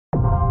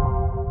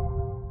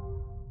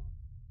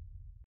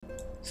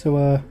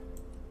So,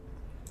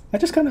 I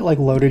just kind of like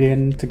loaded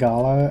in to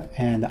Gala,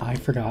 and I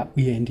forgot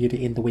we ended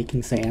in the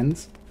Waking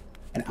Sands.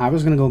 And I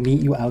was gonna go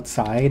meet you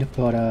outside,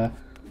 but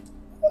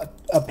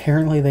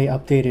apparently they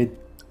updated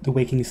the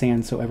Waking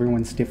Sands so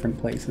everyone's different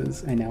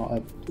places, and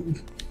now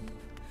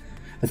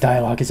the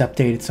dialogue is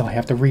updated, so I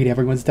have to read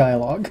everyone's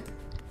dialogue.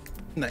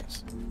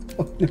 Nice.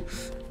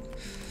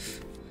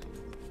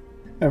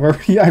 I've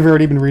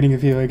already been reading a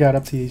few. I got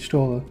up to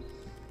Y'shtola.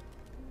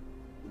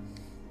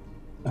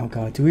 Oh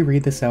god, do we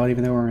read this out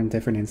even though we're in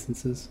different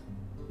instances?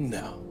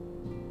 No.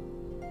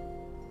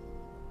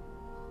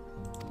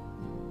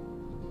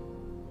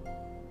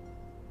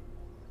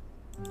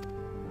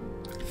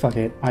 Fuck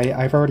it.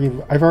 I've already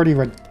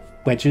read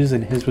Wedges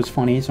and his was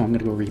funny, so I'm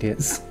gonna go read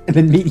his and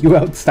then meet you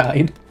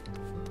outside.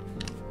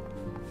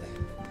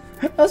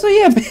 Also,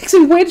 yeah, Biggs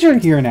and Wedge are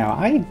here now.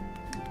 I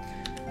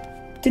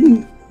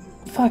didn't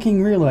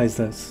fucking realize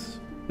this.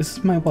 This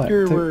is my what?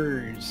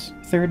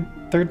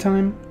 Third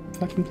time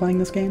fucking playing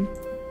this game.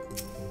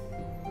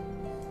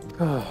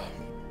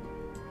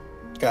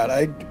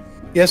 God,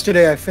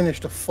 yesterday I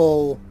finished a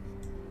full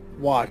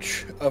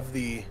watch of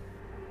the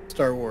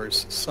Star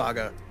Wars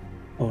saga.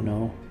 Oh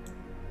no.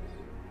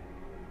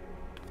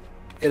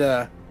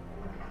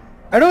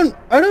 I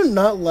don't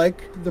not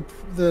like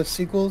the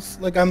sequels.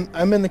 Like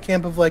I'm in the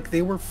camp of like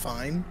they were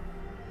fine.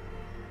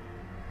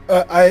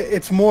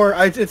 It's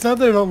not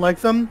that I don't like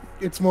them.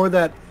 It's more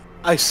that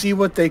I see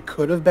what they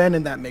could have been,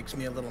 and that makes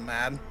me a little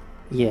mad.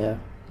 Yeah.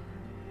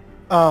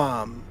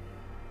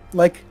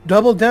 Like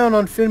double down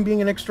on Finn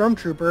being an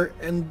ex-stormtrooper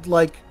and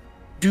like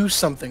do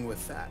something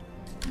with that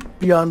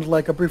beyond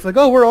like a brief like,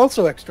 oh, we're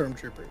also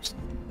ex-stormtroopers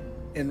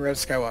in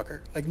Res Skywalker.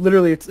 Like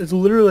literally, it's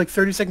literally like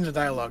 30 seconds of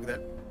dialogue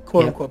that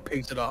quote unquote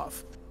pays it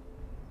off.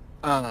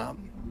 But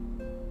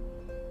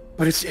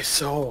it's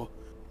so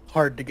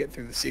hard to get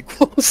through the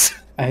sequels.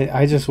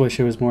 I just wish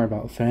it was more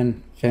about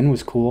Finn. Finn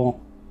was cool.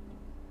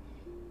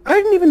 I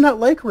didn't even not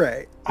like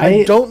Rey.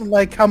 I don't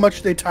like how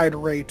much they tied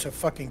Rey to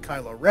fucking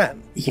Kylo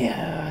Ren.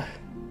 Yeah.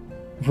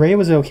 Rey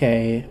was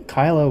okay.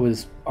 Kylo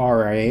was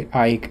alright.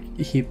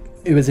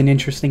 It was an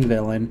interesting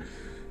villain.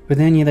 But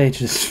then they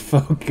just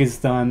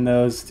focused on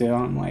those two.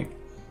 I'm like,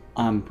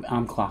 I'm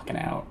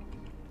clocking out.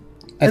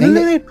 And then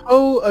they made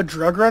Poe a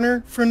drug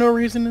runner for no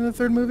reason in the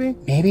third movie.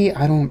 Maybe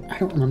I don't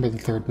remember the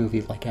third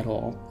movie like at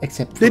all,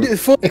 except for they did,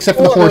 except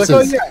for the horses,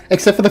 like, oh, yeah.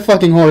 Except for the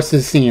fucking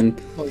horses scene.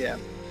 Oh yeah.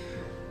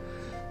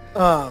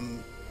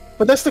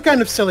 But that's the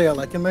kind of silly I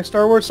like in my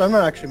Star Wars, so I'm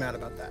not actually mad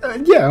about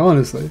that. Yeah,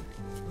 honestly.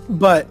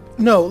 But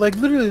no, like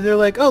literally, they're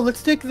like, oh,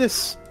 let's take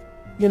this,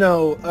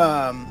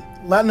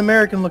 Latin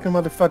American looking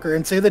motherfucker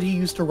and say that he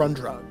used to run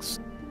drugs.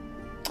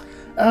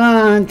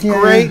 Yeah.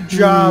 Great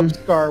job,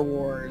 Star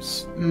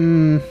Wars.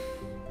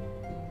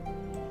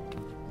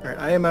 Alright,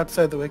 I am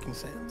outside the Waking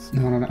Sands.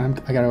 No,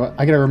 I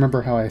gotta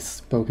remember how I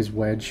spoke as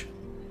Wedge.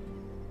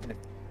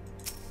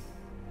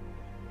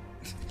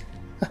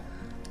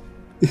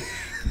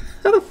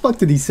 How the fuck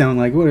did he sound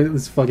like? What is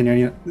this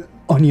fucking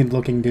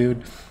onion-looking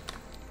dude?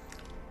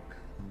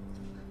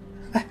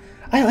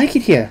 I like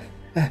it here.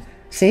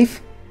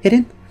 Safe,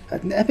 hidden,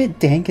 a bit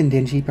dank and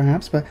dingy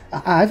perhaps, but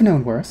I've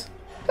known worse.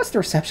 Plus the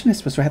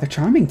receptionist was rather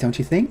charming, don't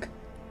you think?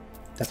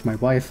 That's my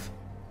wife.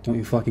 Don't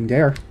you fucking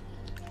dare.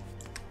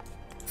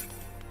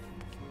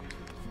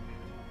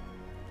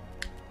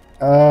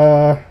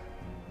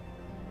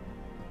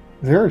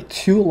 There are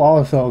two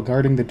Lalafell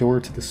guarding the door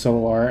to the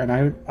Solar,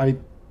 and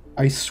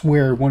I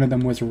swear one of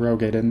them was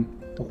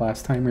Rogaden the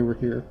last time we were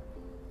here.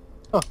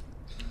 Huh.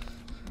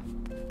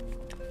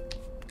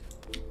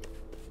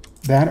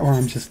 That or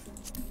I'm just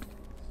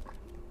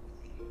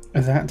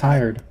that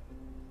tired.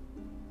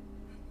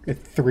 At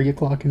 3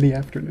 o'clock in the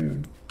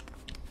afternoon.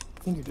 I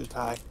think you're just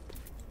high.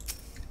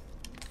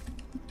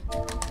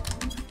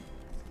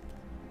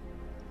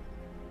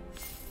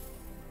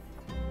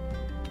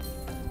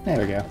 There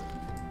we go.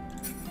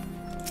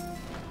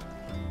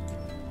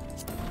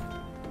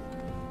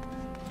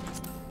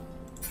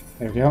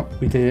 There we go.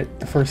 We did it.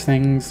 The first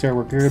things there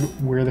were good.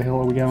 Where the hell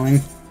are we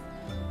going?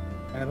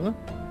 I don't know.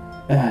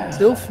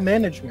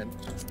 Sylph-Management.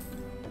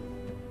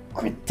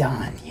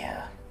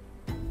 Gridania.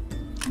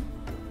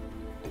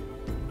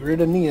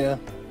 Gridania.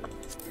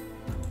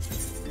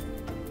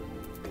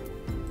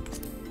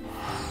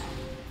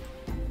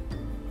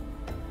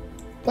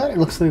 But it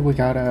looks like we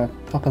got a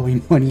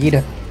Papalino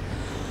Juanita.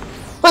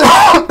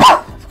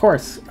 Of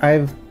course,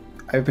 I've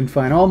been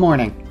fine all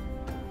morning.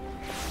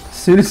 As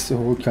soon as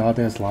oh god,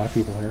 there's a lot of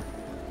people here.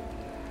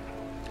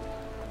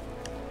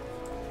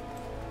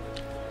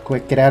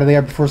 Quick, get out of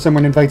there before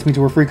someone invites me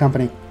to her free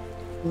company.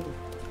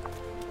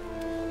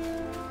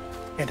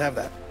 Can't have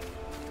that.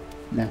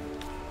 No.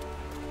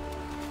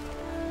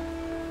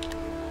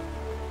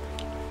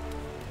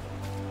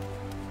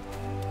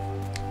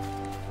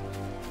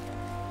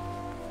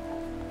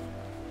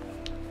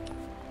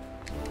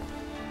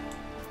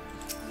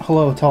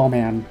 Hello, tall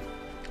man.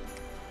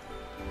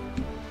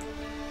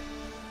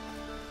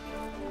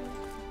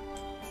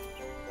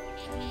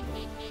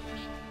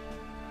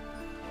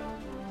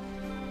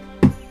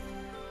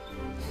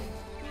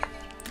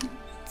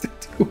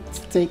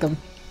 Take him.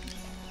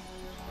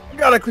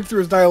 God, I clicked through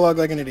his dialogue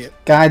like an idiot.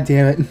 God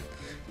damn it.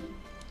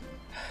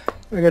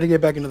 I gotta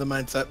get back into the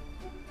mindset.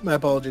 My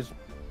apologies.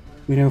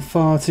 We know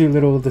far too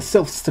little of the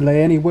Sylphs to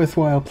lay any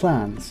worthwhile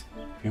plans.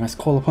 We must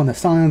call upon the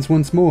Scions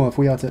once more if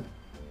we are to...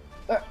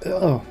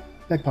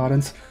 beg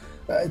pardons.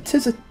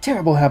 'Tis a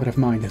terrible habit of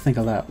mine to think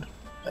aloud.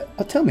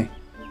 But tell me,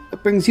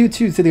 what brings you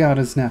two to the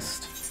Otter's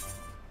Nest?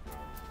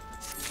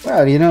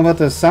 Well, do you know about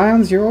the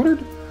Scions you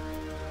ordered?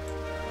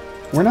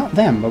 We're not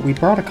them, but we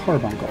brought a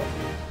carbuncle.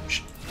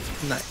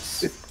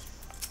 Nice.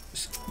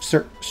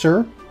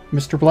 Sir?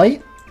 Mr.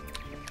 Blight?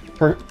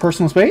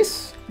 Personal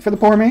space for the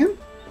poor man?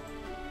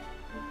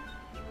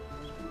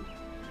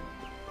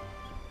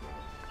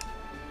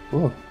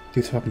 Whoa,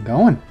 dude's fucking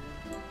going.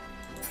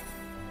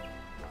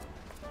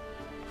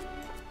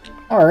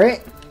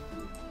 Alright.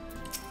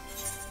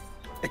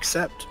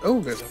 Except, oh,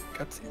 there's a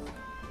cutscene.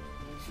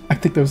 I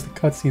think that was the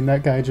cutscene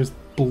that guy just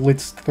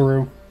blitzed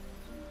through.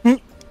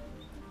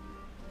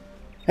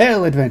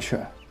 Hail,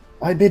 adventurer.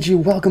 I bid you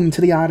welcome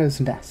to the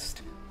Adder's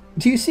Nest.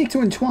 Do you seek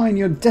to entwine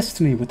your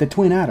destiny with the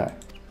Twin Adder?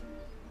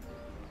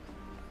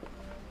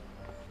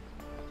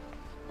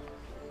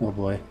 Oh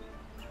boy.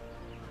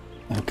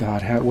 Oh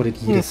god, what did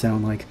Yida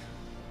sound like?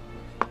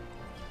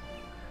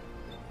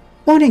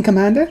 Morning,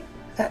 Commander.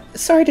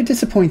 Sorry to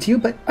disappoint you,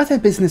 but other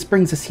business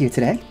brings us here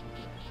today.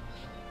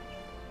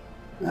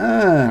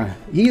 Ah,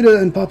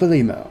 Yida and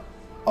Papalimo.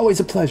 Always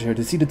a pleasure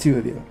to see the two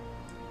of you.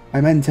 My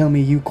men tell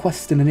me you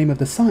quest in the name of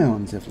the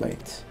Scions of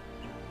late.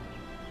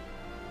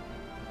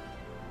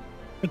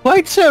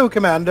 Quite so,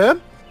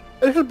 Commander.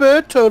 A little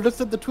bird told us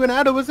that the Twin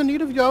Adder was in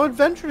need of your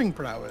adventuring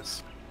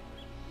prowess.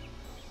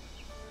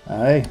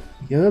 Aye,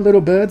 your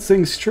little bird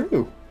sings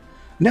true.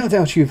 No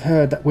doubt you've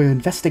heard that we're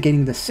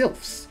investigating the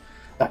Sylphs,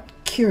 that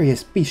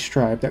curious beast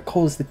tribe that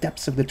calls the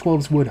depths of the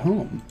Twelve's Wood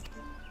home.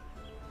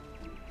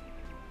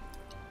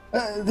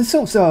 The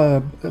Sylphs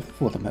are,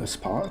 for the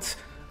most part,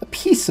 a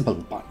peaceable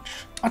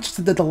bunch, much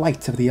to the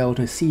delight of the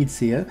elder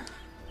Seedseer,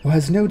 who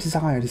has no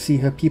desire to see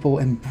her people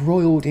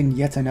embroiled in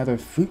yet another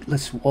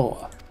fruitless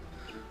war.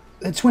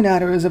 The Twin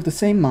Adder is of the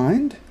same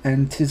mind,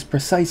 and 'tis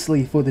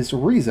precisely for this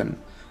reason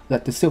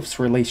that the Sylph's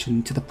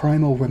relation to the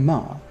primal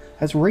Ramah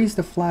has raised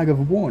a flag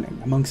of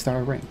warning amongst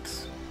our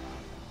ranks.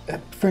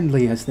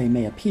 Friendly as they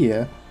may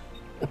appear,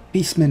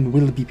 beastmen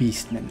will be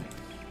beastmen.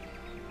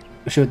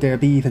 Should there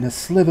be even a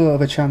sliver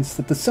of a chance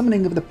that the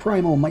summoning of the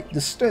primal might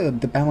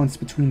disturb the balance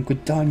between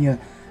Gridania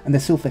and the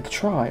Sylphic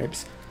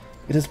tribes,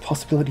 it is a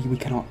possibility we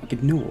cannot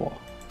ignore.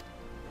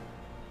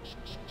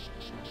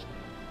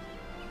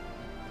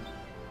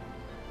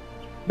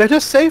 Better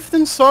safe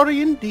than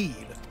sorry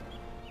indeed.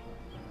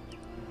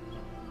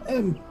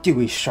 Do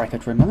we strike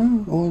at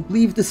Ramah, or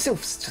leave the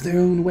Sylphs to their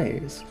own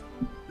ways?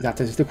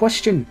 That is the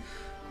question,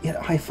 yet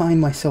I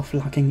find myself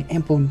lacking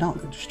ample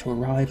knowledge to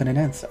arrive at an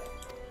answer.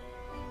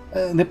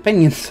 The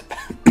opinions...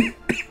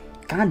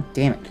 God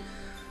damn it.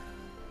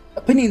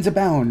 Opinions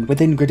abound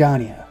within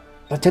Gridania,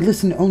 but to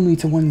listen only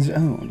to one's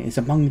own is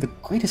among the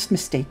greatest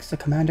mistakes a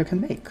commander can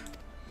make.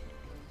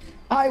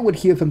 I would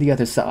hear from the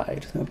other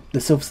side, the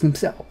Sylphs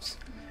themselves,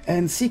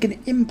 and seek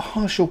an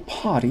impartial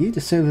party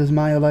to serve as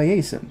my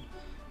liaison.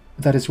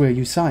 That is where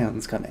you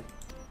Scions come in.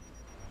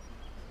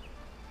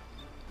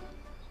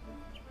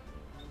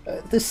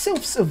 The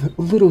Sylphs of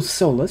Little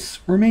Solus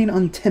remain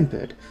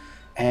untempered,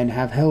 and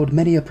have held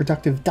many a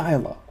productive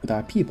dialogue with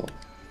our people.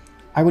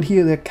 I would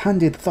hear their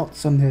candid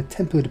thoughts on their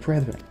tempered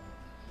brethren.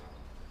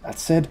 That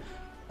said,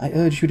 I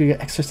urge you to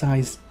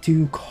exercise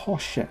due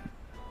caution.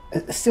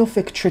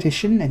 Sylphic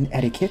tradition and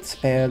etiquette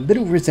bear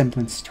little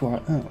resemblance to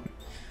our own.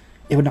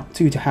 It would not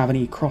do to have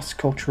any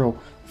cross-cultural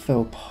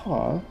faux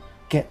pas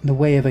get in the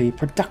way of a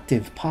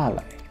productive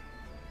parley.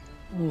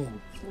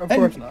 Of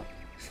course not.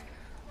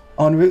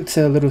 En route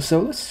to Little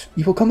Solus,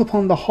 you will come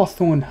upon the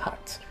Hawthorne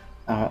Hut.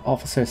 Our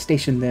officer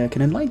stationed there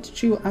can enlighten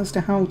you as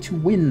to how to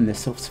win the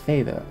Sylph's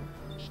favor.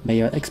 May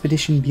your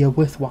expedition be a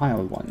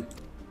worthwhile one.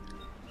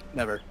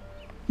 Never.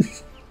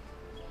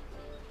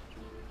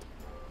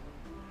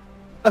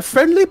 A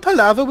friendly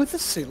palaver with the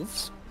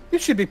Sylphs?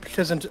 It should be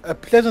a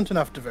pleasant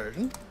enough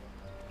diversion.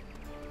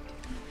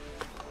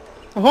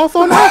 A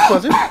Hawthorne Hut,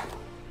 was it?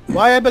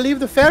 Why, I believe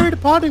the ferry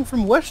departing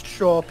from West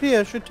Shore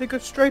Pier should take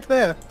us straight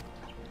there.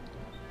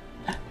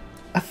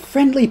 A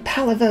friendly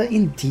palaver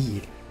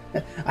indeed.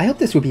 I hope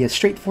this will be as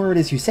straightforward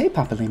as you say,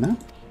 Papalima.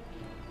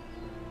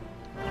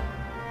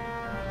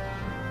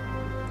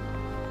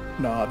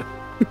 Nod.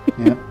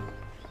 Yep.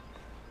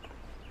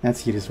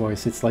 That's Yita's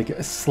voice. It's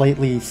like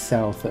slightly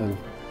south of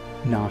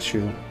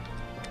Nashu.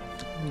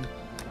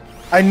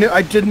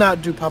 I did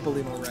not do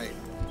Papalimo right.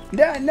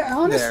 No,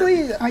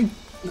 honestly,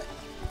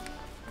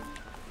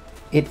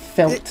 it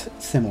felt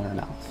similar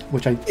enough,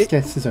 which I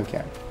guess is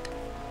okay.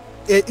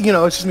 It's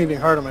just me being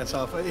hard on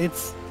myself.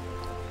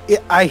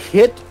 I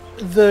hit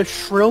the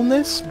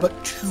shrillness,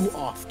 but too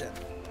often.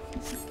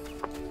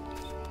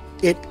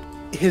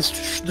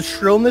 The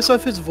shrillness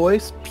of his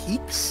voice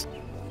peaks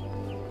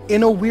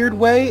in a weird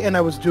way, and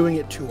I was doing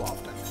it too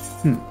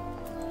often.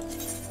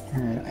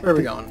 Alright, Where are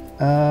we going?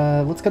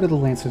 Let's go to the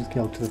Lancers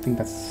Guild, because I think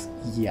that's...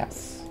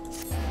 yes.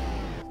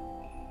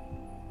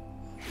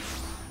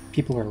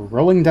 People are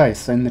rolling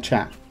dice in the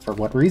chat. For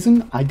what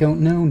reason? I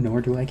don't know,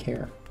 nor do I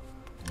care.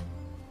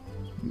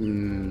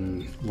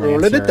 Rolling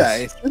the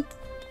dice.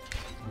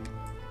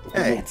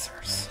 Hey.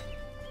 Lancers.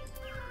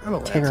 I'm a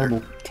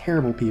Lancer.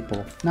 Terrible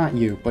people. Not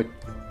you, but...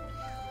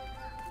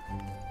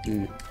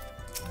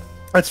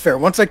 That's fair.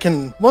 Once I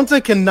can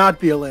not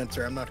be a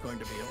Lancer, I'm not going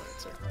to be a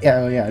Lancer. Yeah,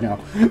 oh yeah, no.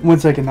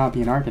 Once I cannot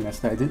be an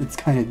Arcanist, it's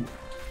kind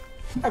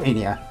of... I mean,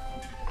 yeah.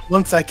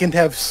 Once I can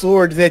have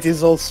sword that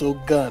is also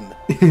gun.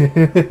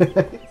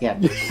 Yeah,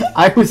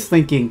 I was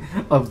thinking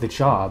of the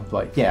job,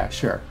 but yeah,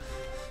 sure.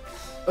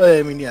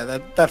 I mean, yeah,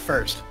 that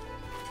first.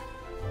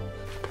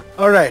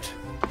 All right.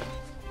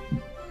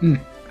 You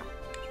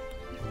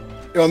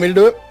want me to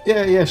do it?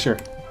 Yeah, sure.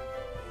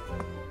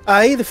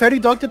 I, the fairy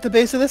doctor at the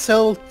base of this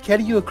hill, will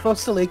carry you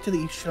across the lake to the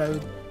east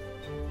shroud.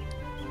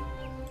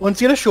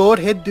 Once you're ashore,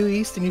 head due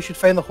east and you should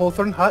find the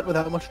Hawthorn Hut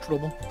without much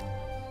trouble.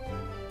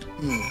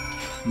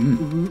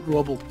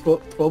 Trouble.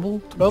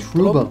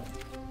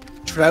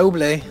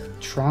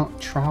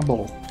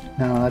 Trouble.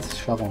 No, that's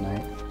Shovel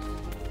Knight.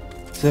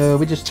 So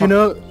we just... Do you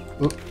know...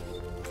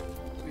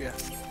 Yeah.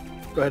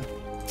 Go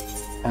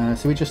ahead.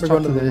 So we just We're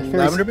talked going to the the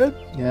Lavender Bed?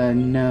 Yeah,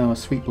 no,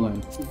 Sweet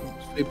Bloom.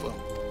 Sweet Bloom.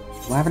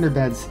 Lavender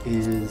Beds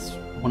is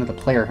one of the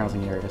player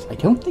housing areas. I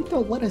don't think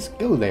they'll let us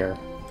go there.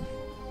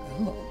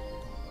 Oh.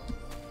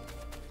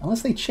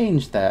 Unless they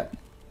changed that.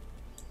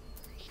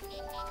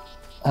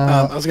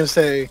 I was going to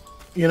say,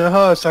 you know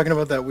how I was talking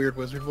about that weird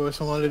wizard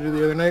voice I wanted to do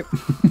the other night?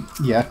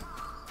 Yeah.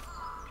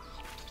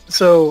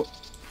 So,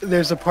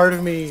 there's a part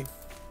of me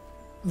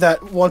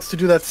that wants to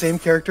do that same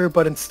character,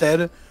 but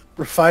instead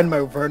refine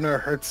my Werner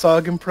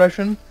Herzog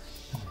impression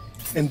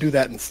and do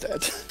that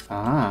instead.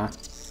 Ah.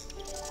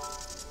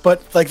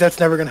 But, like, that's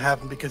never going to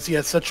happen because he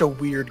has such a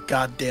weird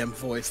goddamn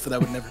voice that I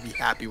would never be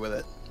happy with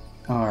it.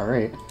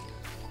 Alright.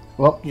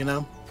 Well, you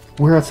know?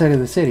 We're outside of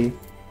the city.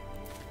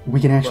 We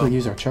can actually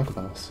use our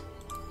chocobos.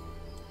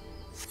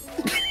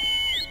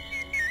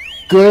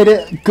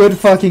 Good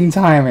fucking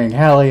timing.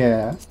 Hell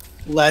yeah.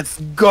 Let's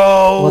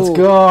go! Let's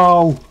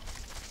go!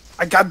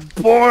 I got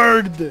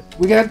bored!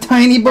 We got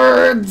tiny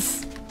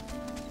birds!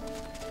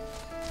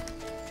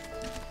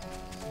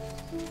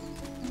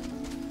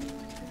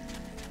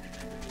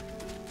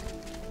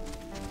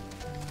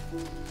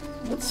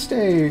 Let's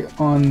stay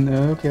on...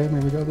 okay,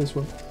 maybe go this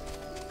way.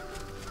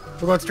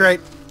 We're going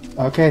straight.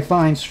 Okay,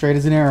 fine. Straight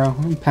as an arrow.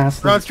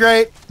 Past We're going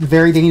straight.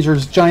 Very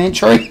dangerous giant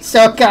trees.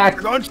 Oh god!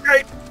 We're going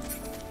straight.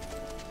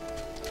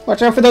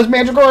 Watch out for those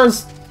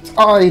mandragores!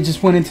 Oh, he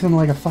just went into them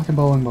like a fucking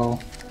bowling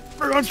ball.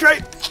 We're going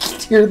straight.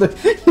 Hear the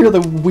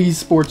Wii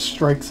Sports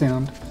strike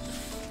sound.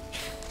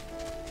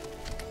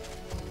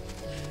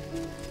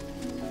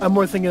 I'm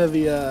more thinking of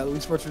the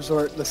Wii Sports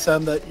Resort, the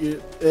sound that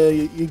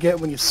you get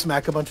when you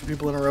smack a bunch of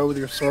people in a row with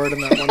your sword in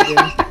that one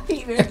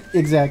game.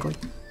 Exactly.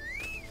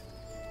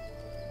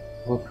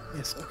 Well,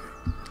 yes, okay.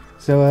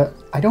 So,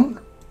 I don't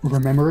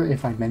remember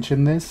if I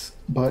mentioned this,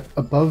 but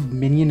above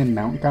Minion and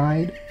Mount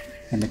Guide,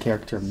 and the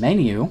character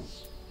menu,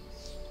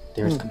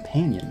 there's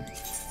Companion.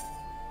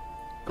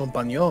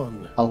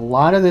 Companion. A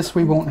lot of this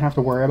we won't have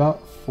to worry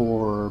about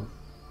for...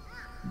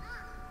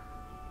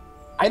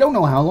 I don't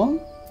know how long,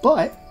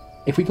 but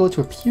if we go to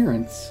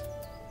Appearance,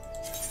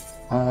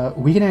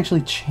 we can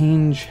actually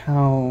change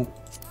how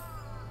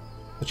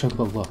the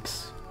Chocobo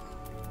looks.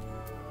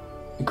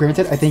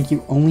 Granted, I think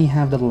you only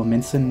have the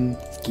Laminson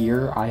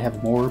gear. I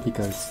have more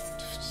because...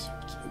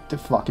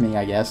 fuck me,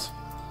 I guess.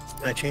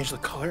 Can I change the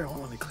color? I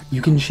won't let me click.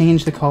 You can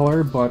change the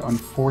color, but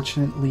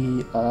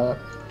unfortunately, do I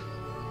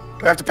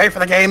have to pay for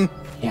the game?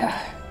 Yeah,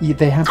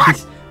 they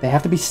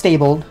have to be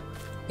stabled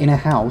in a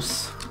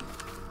house,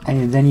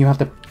 and then you have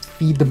to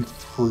feed them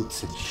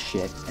fruits and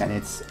shit. And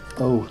it's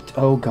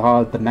oh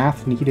god, the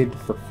math needed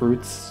for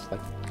fruits,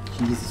 like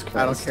Jesus Christ.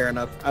 I don't care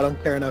enough. I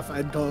don't care enough.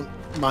 I don't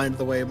mind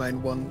the way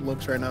mine one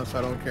looks right now, so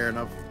I don't care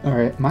enough. All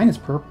right, mine is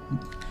purple.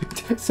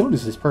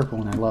 Soda's is purple,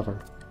 and I love her.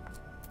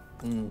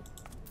 All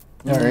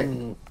right.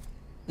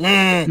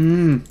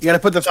 You gotta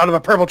put the thought of a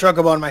purple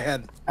chocobo on my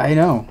head. I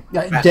know.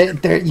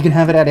 You can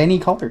have it at any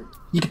color.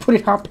 You can put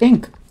it hot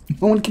pink.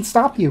 No one can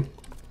stop you.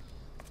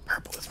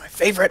 Purple is my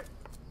favorite.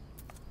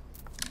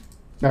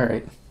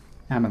 Alright.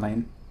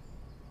 Ameline.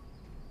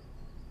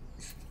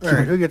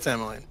 Alright, who gets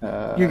Ameline?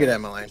 You get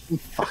Ameline.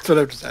 That's what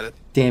I've decided.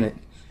 Damn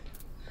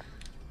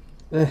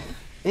it.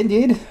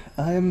 Indeed.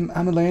 I'm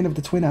Ameline of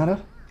the Twin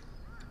Adder.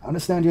 I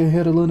understand you're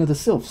here to learn of the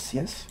Sylphs,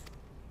 yes?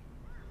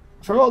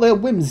 For all their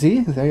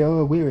whimsy, they are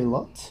a weary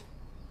lot,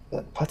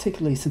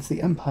 particularly since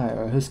the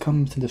Empire has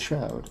come to the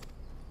Shroud.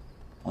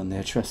 On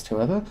their trust,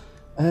 however,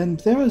 and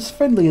they're as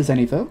friendly as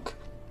any folk.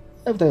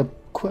 Have their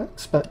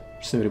quirks, but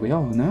so do we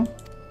all, no?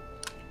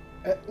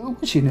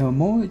 Wish you know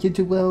more, you'd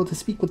do well to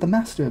speak with the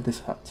master of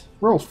this hut,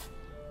 Rolf.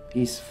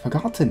 He's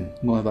forgotten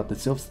more about the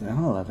Sylphs than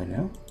I'll ever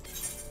know.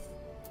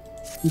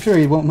 I'm sure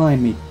he won't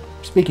mind me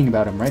speaking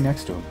about him right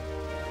next to him.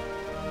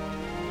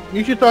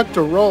 You should talk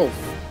to Rolf.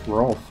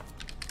 Rolf.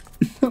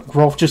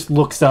 Rolf just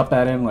looks up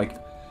at him like,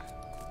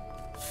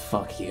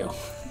 fuck you.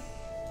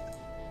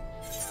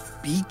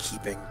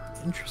 Beekeeping.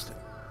 Interesting.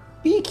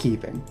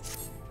 Beekeeping.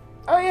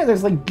 Oh yeah,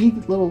 there's like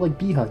little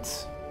bee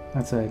huts.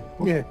 That's it.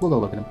 Yeah. We'll go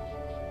look at them.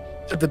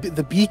 So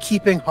the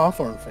beekeeping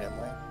Hawthorne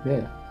family.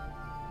 Yeah.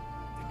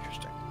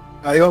 Interesting.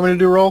 You want me to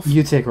do Rolf?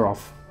 You take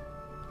Rolf.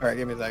 All right,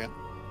 give me a second.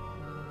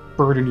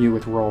 Burden you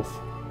with Rolf.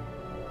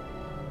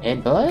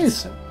 And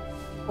boys.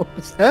 What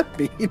does that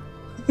mean?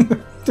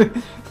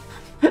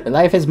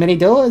 Life has many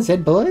doors,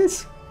 head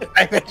boys.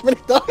 I bet many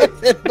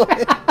dollars, head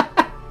boy.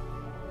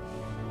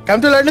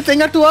 Come to learn a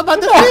thing or two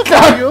about the field,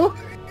 are you?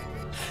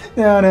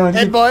 No.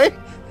 Head boy.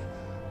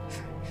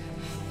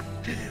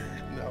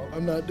 No,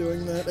 I'm not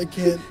doing that. I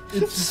can't.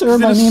 It's Sir,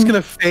 my just name...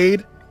 gonna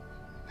fade.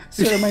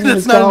 Sir, my name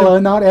is Gala,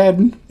 not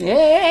Ed.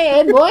 Hey,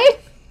 Ed boy.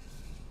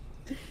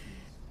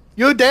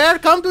 You dare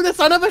come to the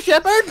son of a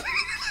shepherd?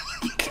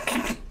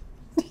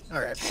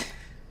 Alright.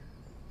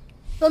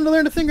 Come to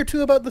learn a thing or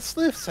two about the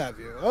Sylphs, have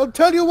you? I'll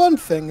tell you one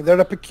thing. They're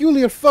a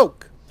peculiar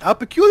folk. How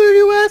peculiar,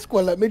 you ask?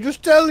 Well, let me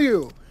just tell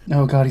you.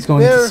 Oh god, he's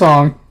going into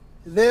song.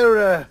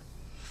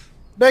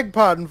 Beg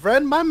pardon,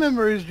 friend. My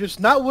memory is just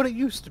not what it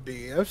used to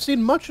be. I've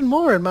seen much and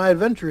more in my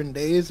adventuring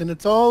days, and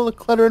it's all a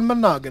clutter in my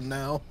noggin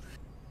now.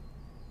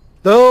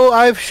 Though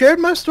I've shared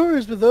my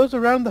stories with those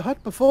around the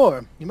hut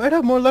before. You might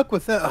have more luck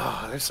with that.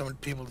 Oh, there's so many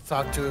people to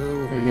talk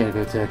to. We gotta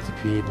go talk to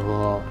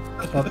people.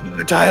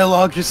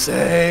 Dialogue to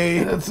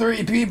say.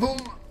 3 people.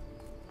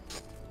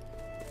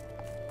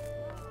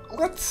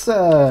 Let's,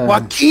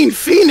 Joaquin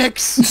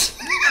Phoenix!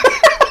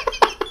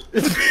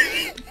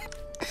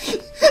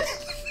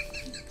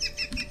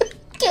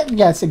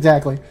 Yes,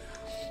 exactly.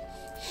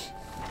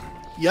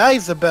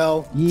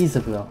 Isabel.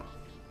 Isabel.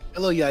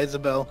 Hello,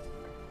 Isabel.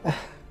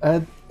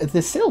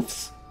 The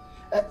Sylphs.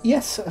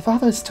 Yes,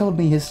 Father's told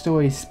me his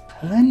stories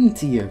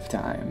plenty of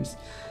times.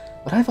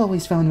 What I've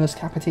always found most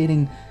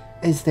captivating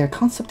is their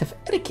concept of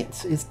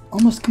etiquette is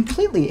almost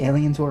completely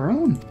alien to our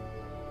own.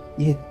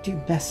 You do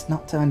best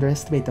not to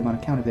underestimate them on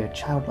account of their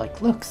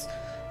childlike looks,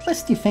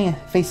 lest your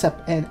face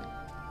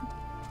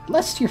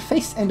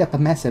end up a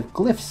mess of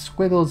glyphs,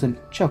 squiggles, and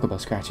chocobo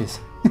scratches.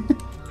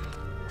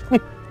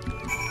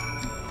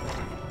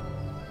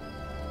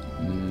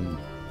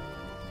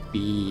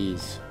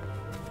 Bees.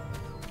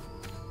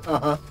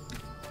 Uh-huh.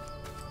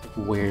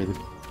 Where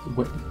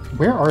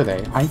are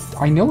they?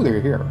 I know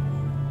they're here.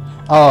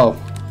 Oh.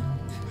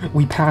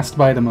 We passed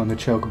by them on the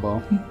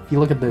chocobo. If you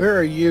look at the... Where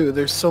are you?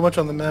 There's so much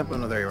on the map. Oh,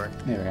 no, there you are.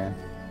 There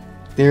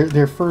we are.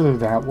 They're further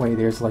that way.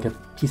 There's like a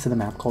piece of the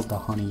map called the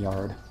Honey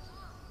Yard.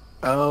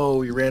 Oh,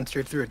 we ran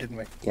straight through it, didn't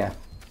we? Yeah.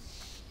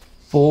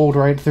 Fold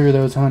right through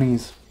those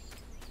honeys.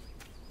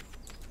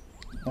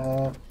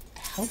 How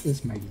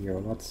is my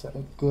gear? That's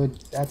a good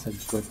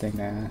thing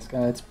to ask.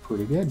 It's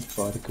pretty good,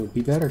 but it could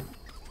be better.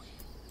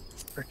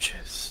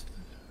 Purchase.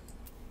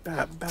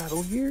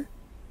 Battle gear?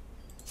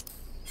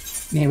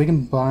 Yeah, we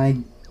can buy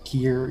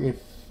gear if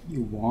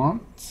you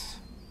want.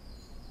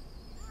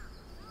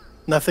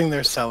 Nothing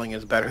they're selling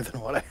is better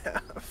than what I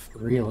have.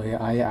 Really,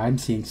 I'm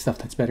seeing stuff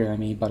that's better than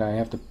me, but I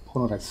have to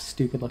put on a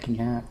stupid looking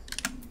hat.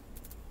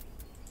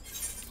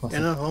 Plus,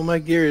 all my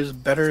gear is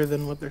better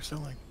than what they're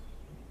selling.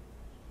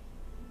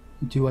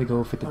 Do I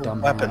go for the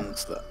dumb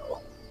weapons, hat? though.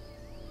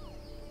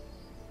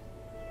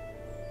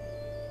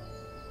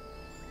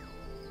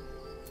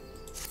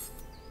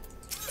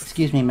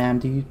 Excuse me, ma'am.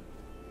 Do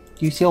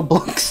you sell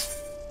books?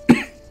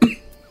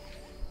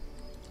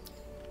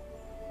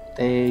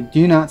 They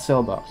do not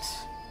sell books.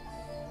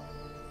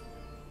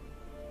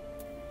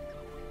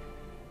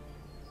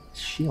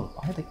 Shield.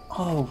 Why are they?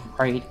 Oh,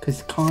 right.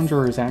 Because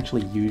conjurers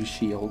actually use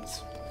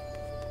shields.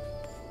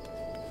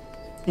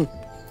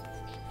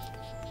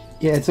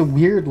 Yeah, it's a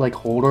weird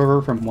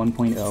holdover from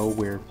 1.0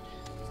 where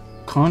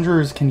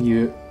conjurers can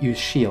use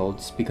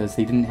shields because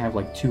they didn't have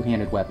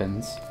two-handed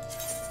weapons.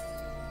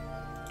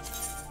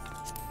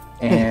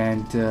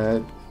 And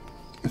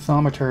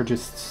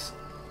thaumaturgists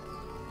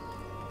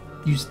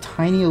use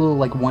tiny little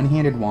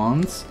one-handed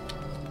wands.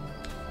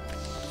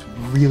 It's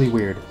really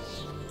weird.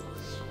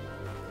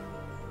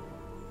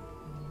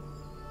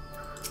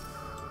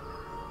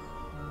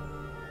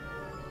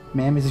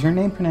 Ma'am, is your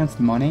name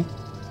pronounced Money?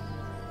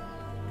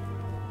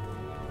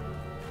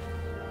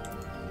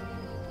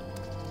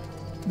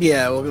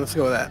 Yeah, well, let's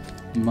go with that.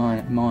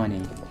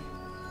 Money.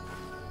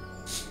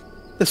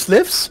 The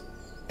Sylphs?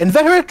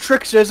 Inveterate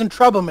tricksters and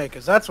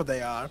troublemakers, that's what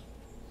they are.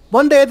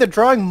 One day they're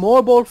drawing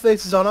more bold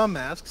faces on our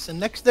masks, and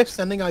next they're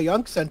sending our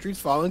young sentries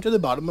falling to the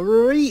bottom of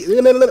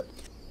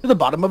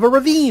a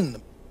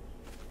ravine.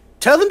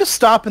 Tell them to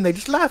stop and they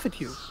just laugh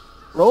at you.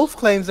 Rolf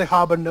claims they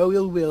harbor no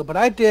ill will, but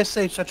I dare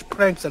say such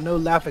pranks are no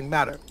laughing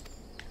matter.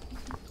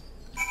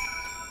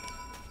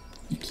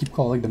 You keep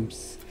calling them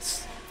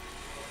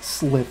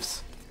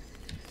Sylphs.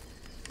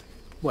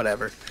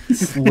 Whatever.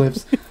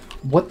 Sylphs.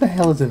 What the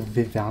hell is a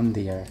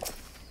Vivandier?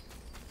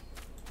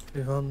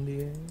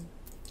 Vivandier?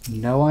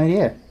 No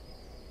idea.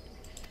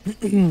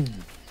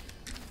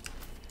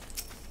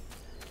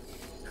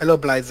 Hello,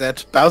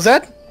 Blyzette.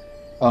 Bowsette?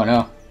 Oh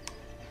no.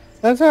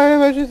 I'm sorry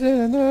what you did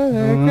in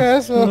the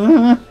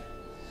castle.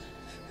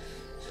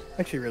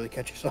 Actually, a really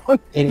catchy song.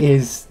 It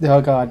is.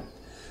 Oh god.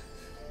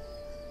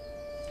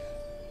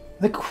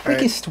 The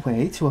quickest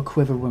way to a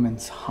quiver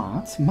woman's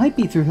heart might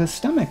be through her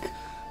stomach.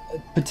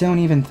 But don't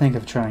even think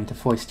of trying to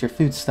foist your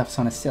foodstuffs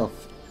on a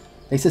sylph.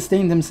 They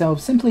sustain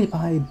themselves simply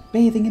by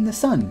bathing in the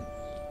sun.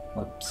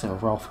 Well, so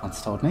Rolf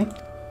once told me.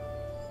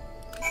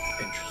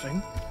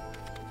 Interesting.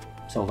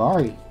 So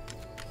Vari.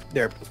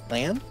 They're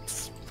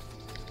plants?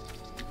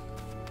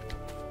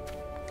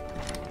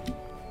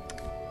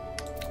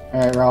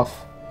 Alright,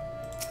 Rolf.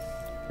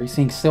 Are you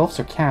seeing sylphs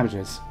or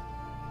cabbages?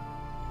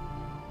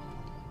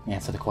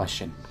 Answer the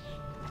question.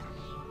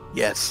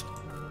 Yes.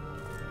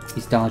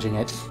 He's dodging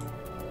it.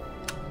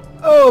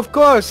 Oh, of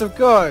course, of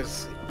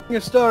course.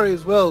 Your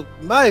stories, well,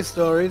 my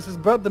stories, has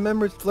brought the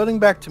memories flooding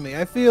back to me.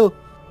 I feel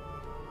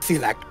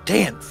like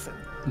dancing.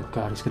 Oh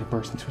god, he's gonna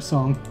burst into a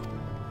song.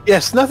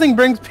 Yes, nothing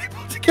brings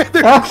people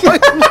together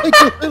quite like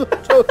a little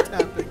toe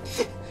tapping.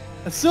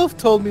 A sylph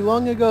told me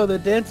long ago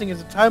that dancing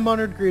is a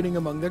time-honored greeting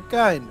among their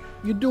kind.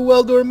 You do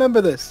well to remember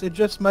this. It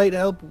just might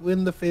help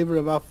win the favor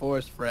of our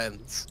forest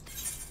friends.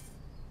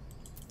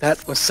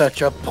 That was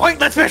such a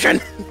pointless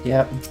mission!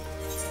 Yep.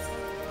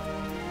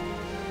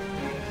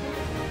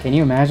 Can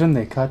you imagine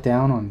they cut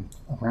down on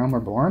A Realm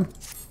Reborn?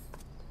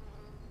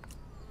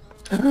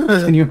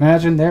 Can you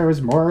imagine there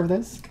was more of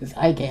this? Because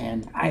I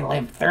can. I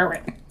lived through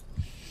it.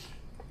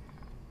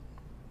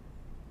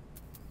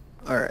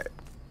 Alright.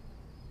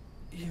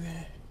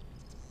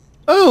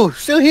 Oh,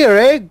 still here,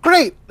 eh?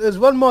 Great! There's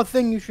one more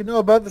thing you should know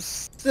about the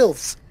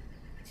sylphs.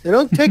 They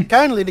don't take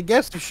kindly to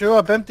guests who show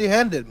up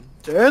empty-handed.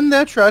 To earn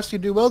their trust, you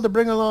do well to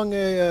bring along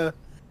a,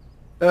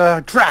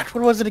 drat,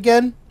 what was it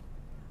again?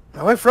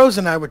 My wife Rose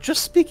and I were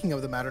just speaking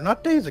of the matter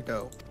not days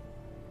ago.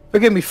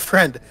 Forgive me,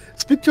 friend.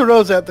 Speak to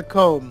Rosa at the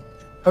comb.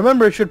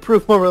 Remember, it should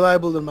prove more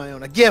reliable than my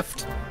own. A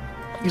gift!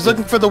 He's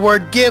looking for the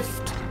word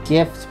gift!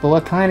 Gift? But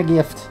what kind of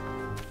gift?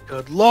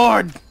 Good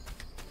lord!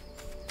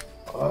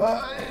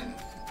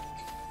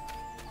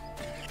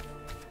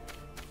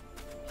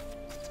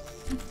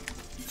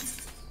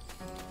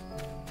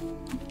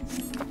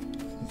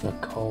 The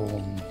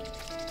comb.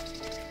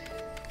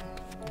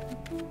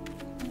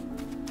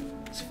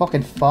 It's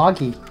fucking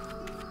foggy.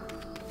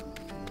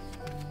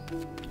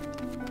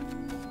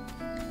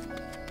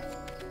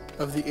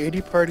 Of the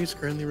 80 parties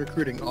currently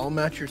recruiting, all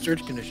match your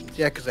search conditions.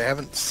 Yeah, because I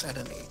haven't set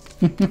any.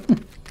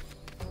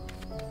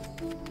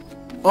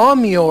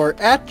 Omnior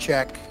at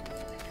check.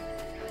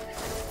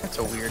 That's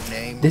a weird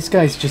name. This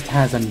guy's just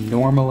has a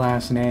normal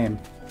ass name.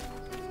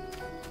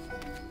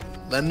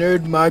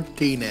 Leonard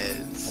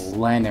Martinez.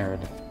 Leonard.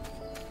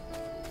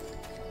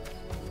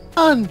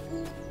 On.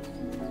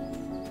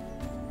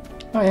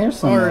 Oh, here's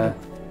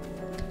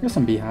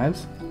some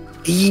beehives.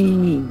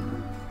 Bees.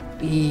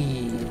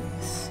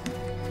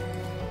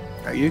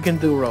 Alright, you can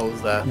do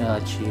Rosa.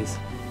 Oh, jeez.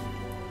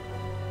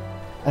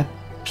 A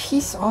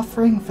peace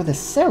offering for the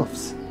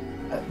sylphs.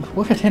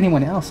 Were it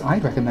anyone else,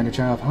 I'd recommend a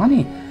jar of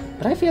honey,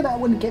 but I fear that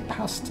wouldn't get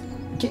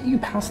you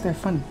past their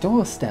front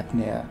doorstep,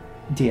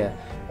 dear.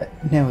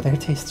 No, their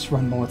tastes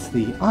run more to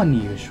the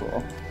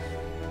unusual.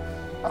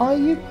 Are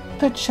you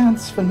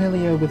perchance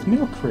familiar with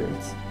milk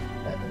roots?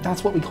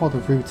 That's what we call the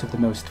roots of the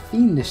most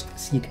fiendish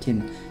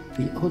seedkin,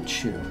 the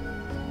ochu.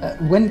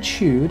 When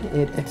chewed,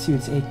 it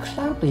exudes a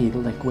cloudy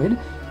liquid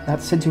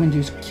that's said to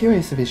induce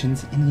curious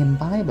visions in the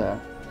imbiber.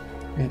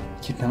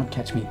 You'd not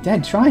catch me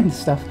dead trying this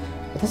stuff,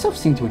 but the sylphs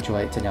seem to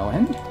enjoy it to no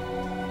end.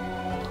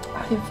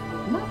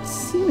 I've not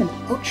seen an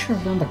ochu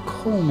around the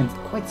comb in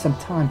quite some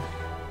time,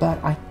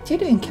 but I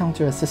did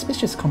encounter a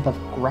suspicious clump of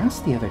grass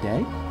the other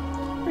day.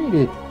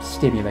 Ready to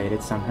stimulate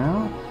it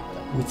somehow.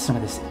 With some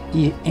of this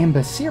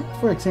amber syrup,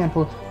 for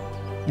example.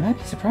 You might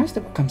be surprised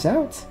at what comes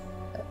out.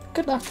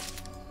 Good luck.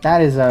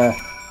 That is,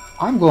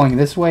 I'm going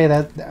this way.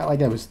 That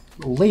was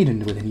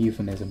laden with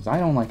euphemisms. I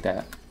don't like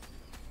that.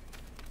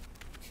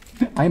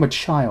 I am a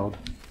child.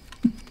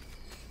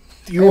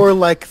 You're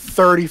like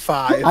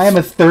 35. I am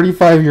a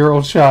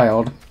 35-year-old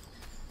child.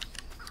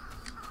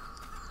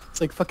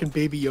 It's like fucking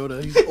Baby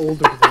Yoda. He's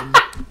older than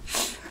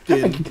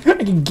Din.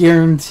 I can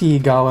guarantee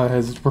Gala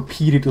has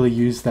repeatedly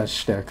used that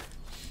shtick.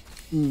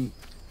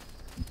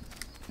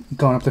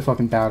 Going up to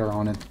fucking Bowder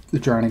on it, the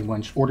Drowning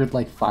Wench, ordered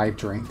like 5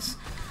 drinks.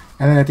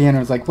 And then at the end I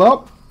was like,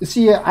 well,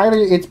 see,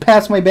 it's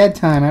past my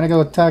bedtime. I gotta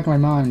go talk to my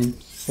mom. And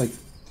he's like...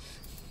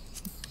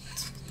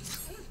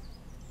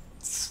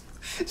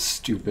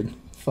 Stupid.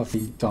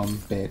 Fucking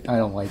dumb bit. I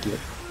don't like it.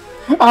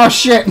 Oh,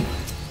 shit!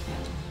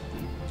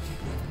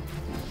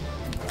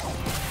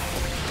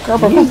 Girl,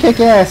 kick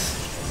ass!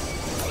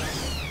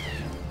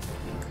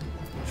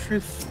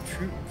 Truth.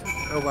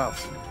 Oh, wow.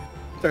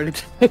 Starting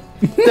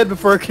dead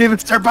before I can even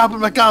start popping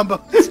my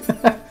combos.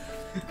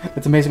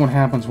 It's amazing what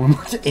happens when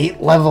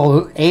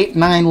we're 8,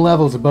 9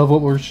 levels above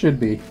what we should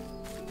be.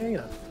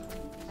 Yeah.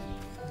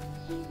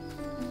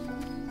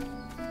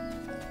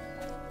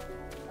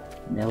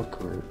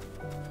 Milk root.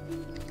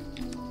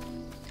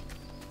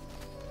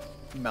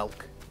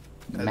 Milk.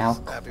 As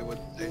Milk. Abby would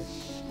say.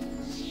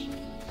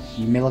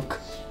 Milk.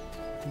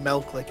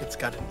 Milk like it's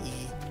got an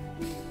E.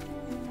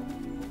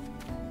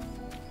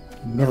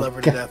 I love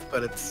her to death,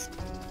 but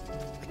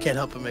I can't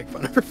help but make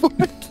fun of her for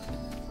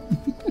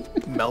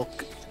it.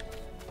 Milk.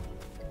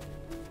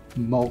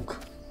 Mulk.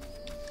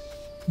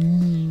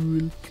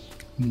 Milk.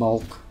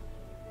 Mulk.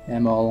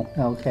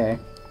 M-O-L-K.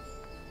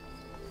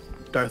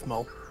 Darth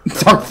Maul.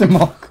 Darth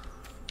Mulk.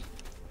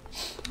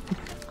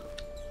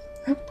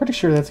 I'm pretty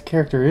sure that's a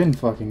character in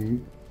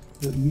fucking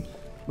the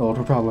Old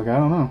Republic. I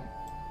don't know.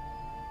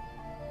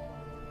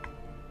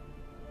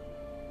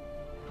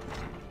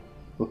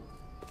 Oh,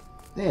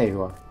 there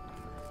you are.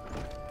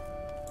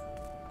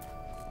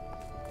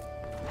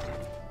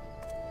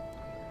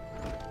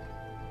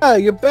 Ah,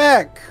 you're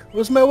back.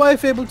 Was my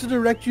wife able to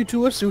direct you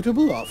to a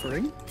suitable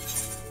offering?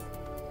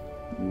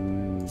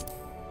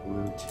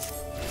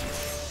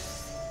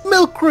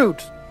 Milk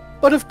root!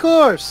 But of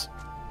course!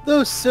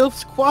 Those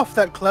sylphs quaff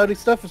that cloudy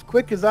stuff as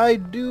quick as I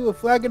do a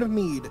flagon of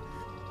mead.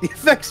 The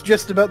effect's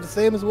just about the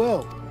same as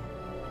well.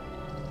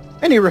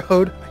 Any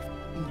road.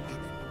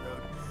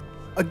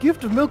 A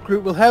gift of milk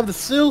root will have the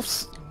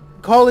sylphs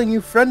calling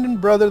you friend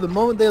and brother the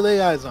moment they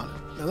lay eyes on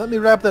it. Now let me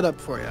wrap that up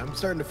for you. I'm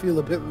starting to feel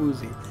a bit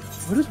woozy.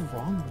 What is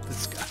wrong with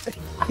this guy?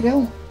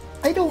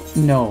 I don't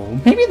know.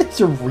 Maybe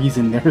there's a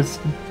reason there's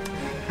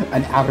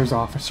an Outers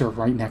officer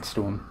right next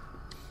to him.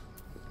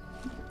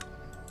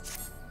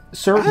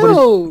 Sir,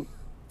 oh,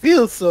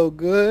 feels so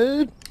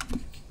good.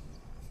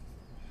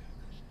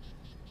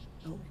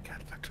 Oh, we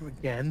gotta talk to him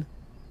again.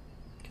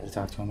 Gotta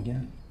talk to him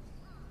again.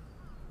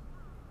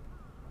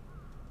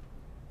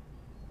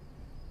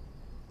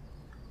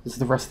 This is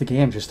the rest of the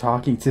game, just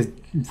talking to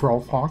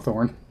Rolf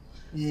Hawthorne.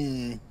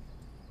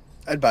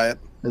 I'd buy it.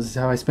 This is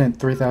how I spent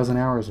 3,000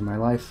 hours of my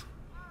life.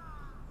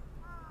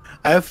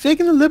 I have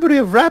taken the liberty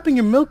of wrapping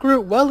your milk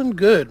root well and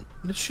good.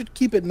 This should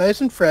keep it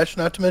nice and fresh,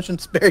 not to mention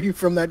spare you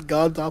from that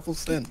god-awful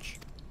stench.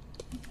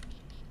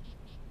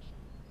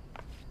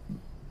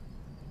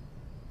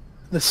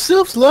 The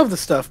sylphs love the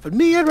stuff, but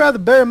me, I'd rather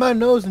bury my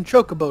nose in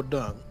chocobo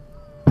dung.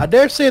 I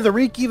dare say the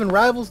reek even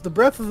rivals the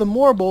breath of the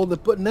moorbowl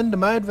that put an end to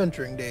my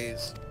adventuring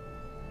days.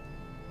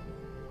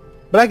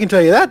 But I can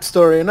tell you that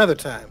story another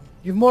time.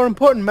 You've more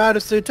important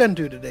matters to attend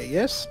to today,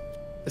 yes?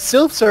 The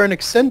sylphs are an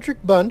eccentric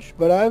bunch,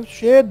 but I've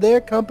shared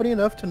their company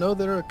enough to know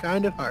they're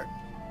kind at heart.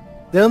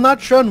 They'll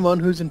not shun one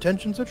whose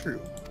intentions are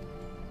true.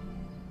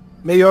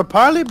 May your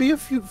parley be a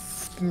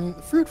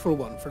fruitful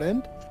one,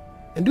 friend.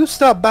 And do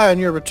stop by on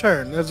your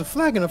return. There's a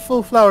flagon of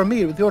full flower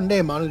mead with your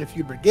name on it if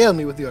you'd regale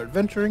me with your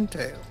adventuring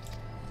tale.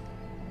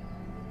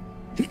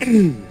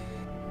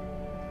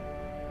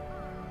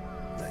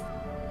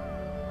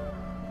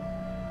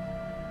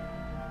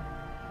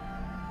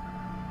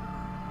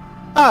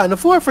 Ah, and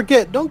before I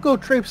forget, don't go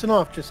traipsing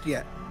off just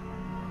yet.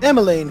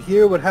 Emmeline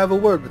here would have a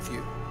word with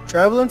you.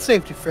 Travel in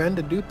safety, friend,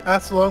 and do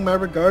pass along my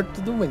regards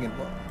to the winged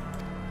one.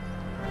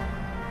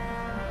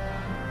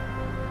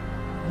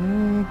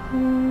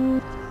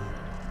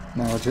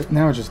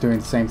 Now we're just doing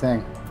the same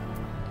thing.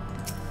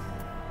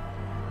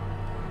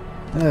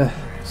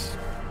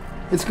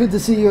 It's good to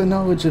see your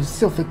knowledge of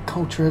Sylphic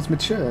culture has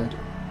matured.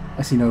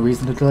 I see no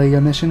reason to delay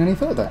your mission any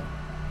further.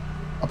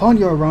 Upon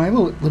your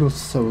arrival at Little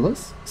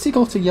Solus, seek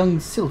out a young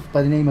sylph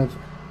by the name of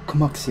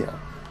Comoxia.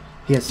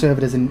 He has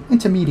served as an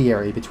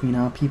intermediary between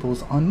our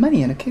peoples on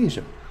many an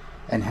occasion,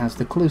 and has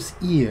the close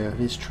ear of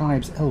his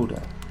tribe's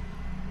elder.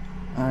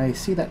 I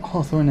see that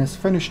Hawthorne has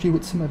furnished you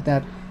with some of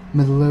that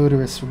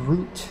malodorous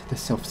root the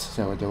sylphs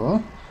so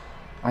adore.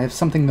 I have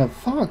something of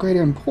far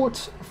greater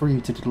import for you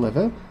to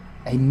deliver,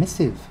 a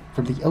missive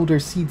from the elder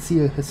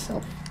Seedseer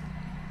herself.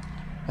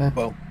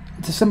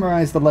 To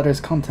summarize the letter's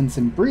contents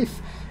in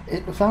brief,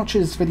 it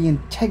vouches for the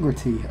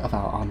integrity of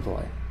our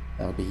envoy,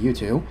 that would be you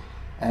two,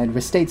 and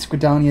restates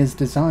Gridania's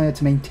desire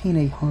to maintain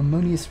a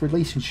harmonious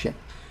relationship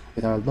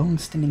with our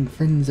long-standing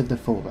friends of the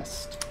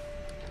forest.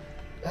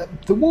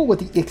 The war with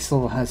the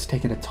Ixal has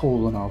taken a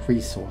toll on our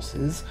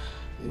resources.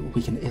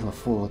 We can ill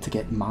afford to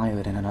get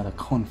mired in another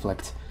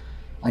conflict.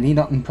 I need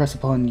not impress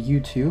upon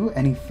you two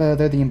any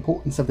further the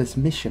importance of this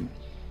mission.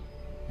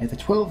 May the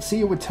 12 see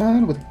you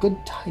return with good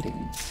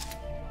tidings.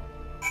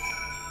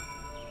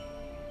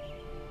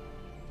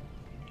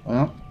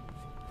 Well,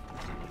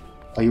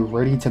 are you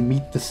ready to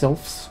meet the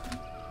sylphs?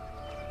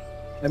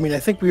 I mean, I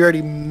think we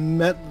already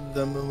met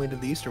them when we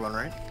did the Easter one,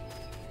 right?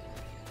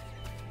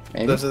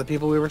 Maybe. Those are the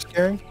people we were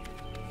scaring?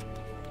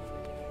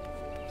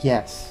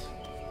 Yes.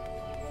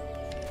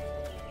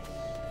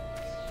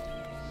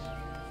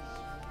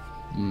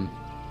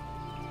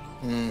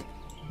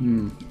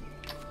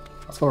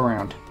 Let's go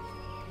around.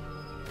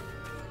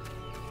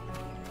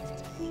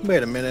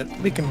 Wait a minute,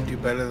 we can do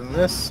better than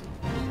this.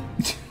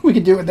 We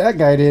could do what that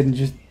guy did and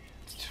just...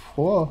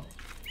 Whoa.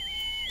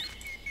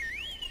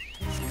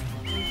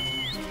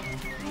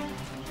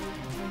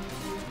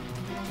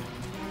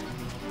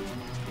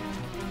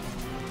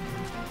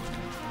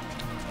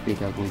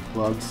 Big ugly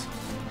plugs.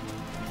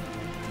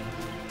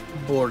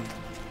 Bored.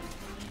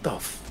 The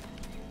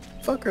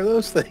fuck are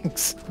those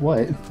things?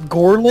 What?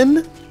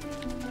 Gorlin?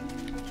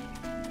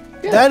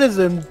 Yeah. That is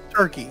a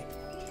turkey.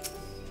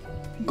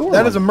 Gorlin.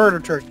 That is a murder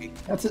turkey.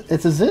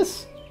 It's a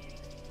Ziz.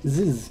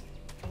 Ziz.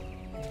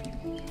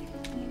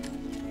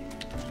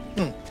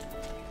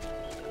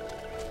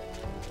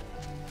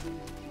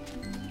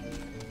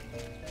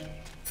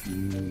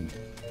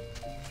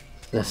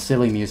 The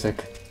silly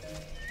music.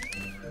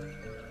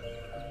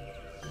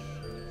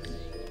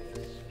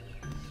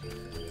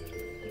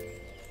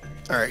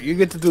 Alright, you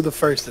get to do the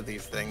first of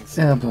these things.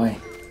 Oh boy.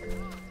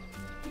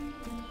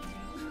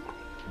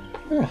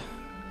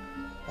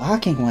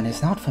 Walking one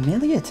is not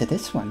familiar to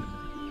this one.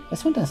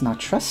 This one does not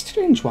trust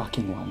strange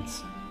walking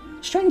ones.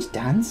 Strange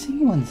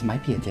dancing ones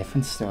might be a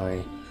different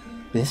story.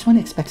 This one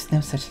expects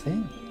no such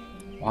thing.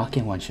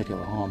 Walking one should go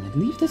home and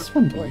leave this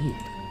one be.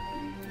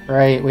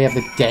 Right, we have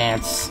the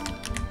dance.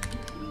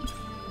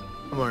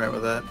 I'm alright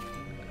with that.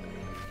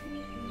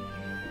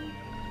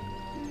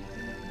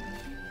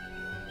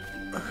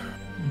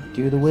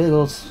 Do the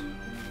wiggles.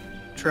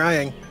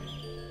 Trying.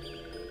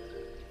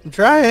 I'm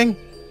trying.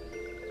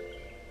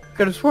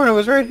 Could have sworn it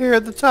was right here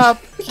at the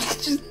top.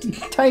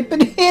 Just type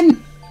it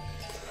in.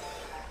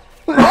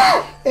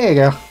 There you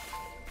go.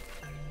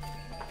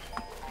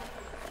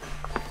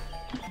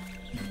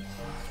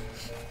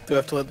 Do I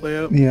have to let play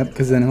out? Yep,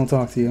 because then he'll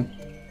talk to you.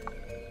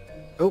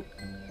 Oh.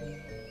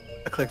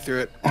 I clicked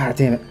through it. Ah,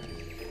 damn it.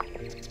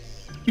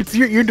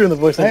 You're doing the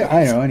voice.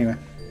 I know, anyway.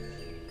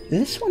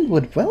 This one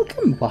would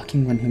welcome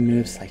walking one who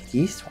moves like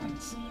these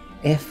ones.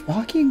 If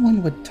walking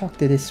one would talk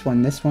to this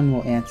one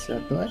will answer,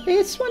 but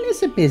this one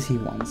is a busy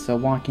one, so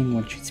walking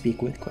one should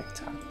speak with quick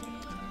time.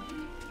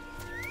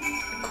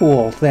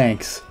 Cool,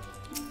 thanks.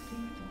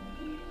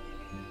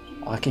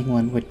 Walking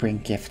one would bring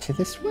gift to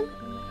this one?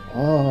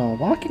 Oh,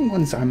 walking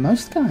ones are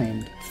most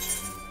kind.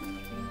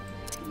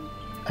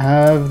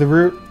 Have the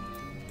root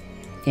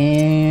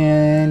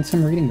and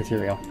some reading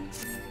material.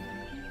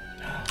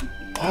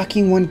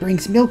 Walking one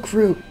brings milk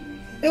root.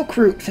 Milk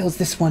root fills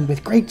this one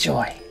with great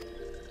joy.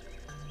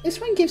 This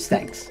one gives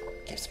thanks.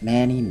 Gives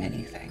many,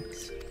 many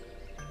thanks.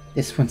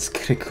 This one's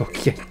gonna go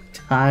get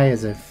high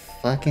as a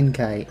fucking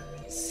kite.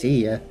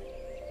 See ya.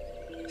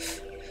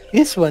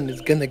 This one is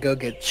gonna go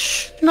get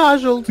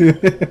schnozzled.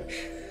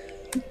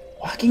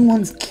 Walking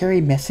ones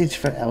carry message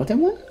for Elder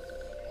One?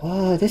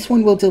 Oh, this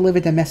one will deliver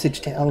the message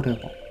to Elder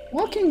One.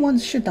 Walking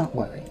ones should not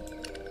worry.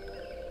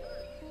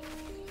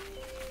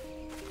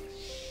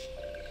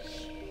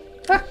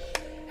 Ah,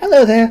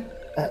 hello there.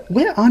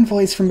 We're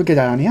envoys from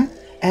Gridania,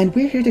 and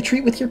we're here to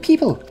treat with your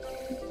people.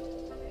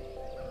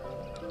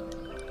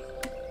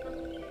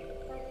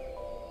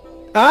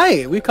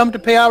 Hi, we come to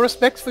pay our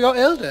respects for your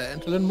elder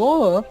and to learn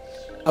more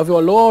of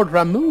your Lord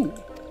Ramu.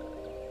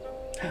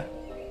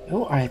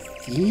 Who are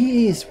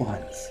these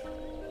ones?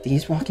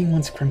 These walking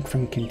ones come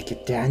from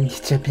Gridania.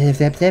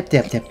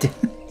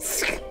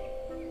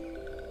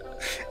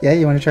 Yeah,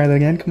 you want to try that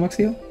again,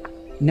 Kamoxio?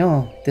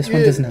 No, this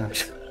one does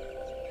not.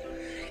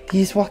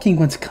 These walking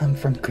ones come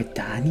from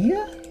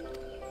Gridania?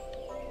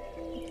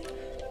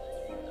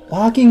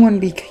 Walking one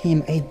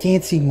became a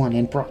dancing one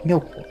and brought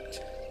milkwood.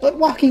 But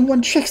walking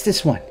one tricks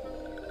this one.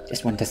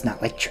 This one does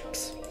not like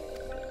tricks.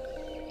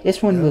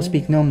 This one will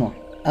speak no more.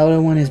 Elder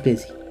one is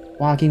busy.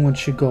 Walking one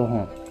should go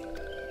home.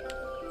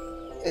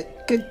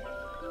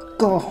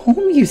 Go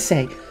home, you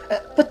say?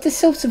 But the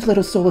Sylphs of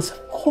Little Souls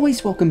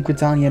always welcome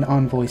Gridanian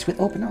envoys with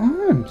open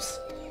arms.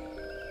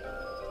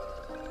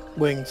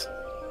 Wings.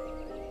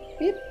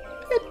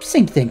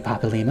 Same thing,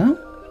 Papa Limo.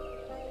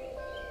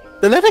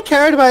 The letter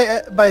carried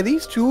by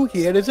these two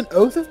here is an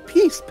oath of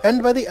peace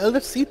penned by the Elder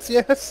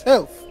Seatsia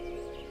herself.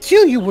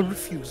 Still you will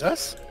refuse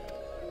us?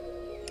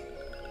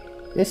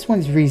 This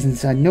one's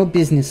reasons are no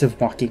business of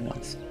walking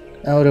ones.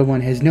 Elder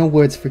one has no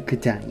words for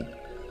Gridania.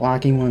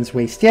 Walking ones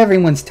waste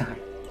everyone's time.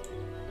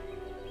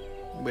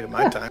 Wait,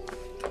 my time.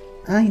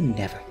 I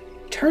never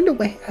turned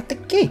away at the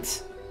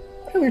gates.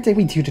 What did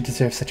we do to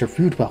deserve such a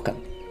rude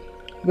welcome?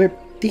 Were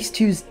these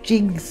two's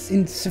jigs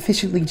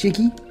insufficiently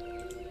jiggy?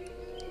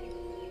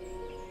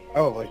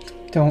 Probably.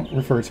 Don't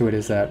refer to it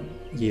as that,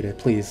 Yida.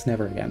 Please,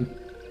 never again.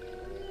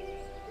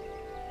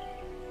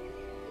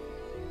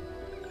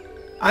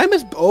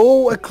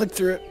 Oh, I clicked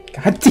through it.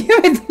 God damn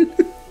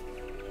it!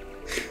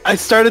 I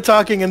started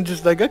talking and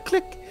just like a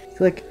click.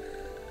 Click.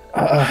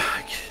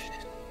 I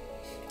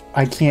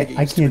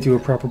can't do a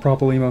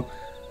proper Limo.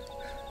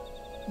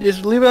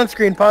 Just leave it on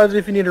screen. Pause it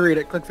if you need to read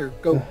it. Click through.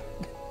 Go.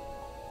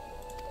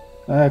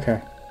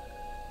 Okay.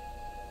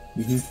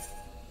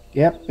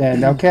 Yep,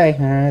 and okay.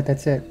 Alright,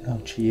 that's it. Oh,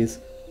 jeez.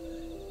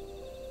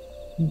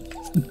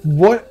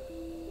 What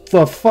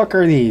the fuck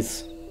are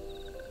these?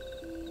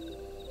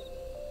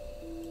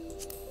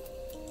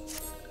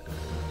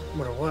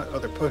 What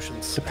other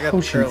potions? The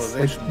potions.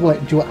 Like,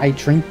 what, do I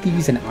drink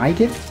these and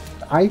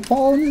I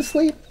fall into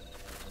sleep?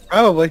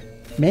 Probably.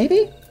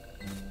 Maybe?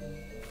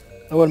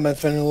 I wouldn't mind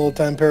spending a little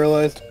time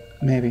paralyzed.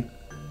 Maybe.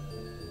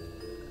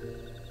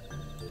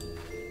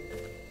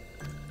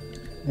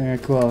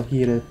 Alright, cool.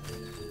 Hita.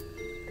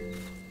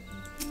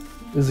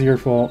 This is your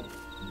fault.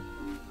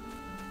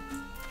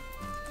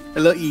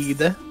 Hello,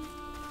 Ida.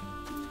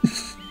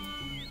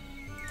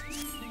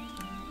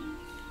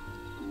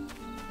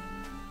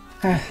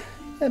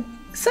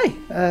 Say,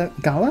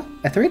 Gala,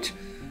 Etheridge,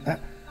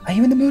 are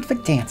you in the mood for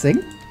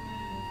dancing?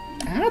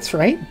 That's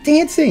right,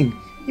 dancing!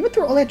 You went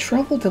through all that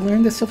trouble to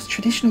learn the Sylph's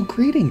traditional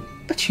greeting,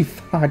 but you've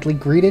hardly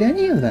greeted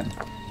any of them.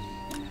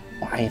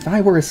 Why, if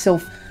I were a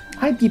Sylph,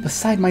 I'd be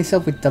beside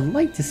myself with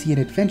delight to see an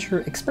adventurer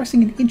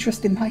expressing an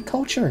interest in my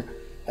culture.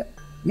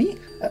 Me?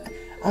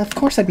 Of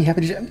course I'd be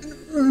happy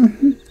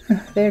to...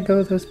 There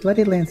go those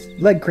bloody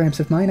leg cramps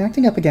of mine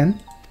acting up again.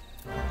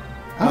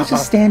 I'll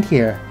just stand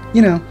here,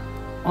 you know,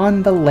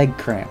 on the leg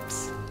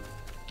cramps.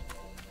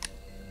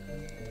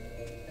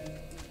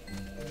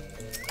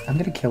 I'm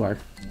gonna kill her.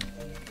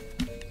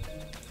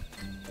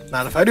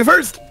 Not if I do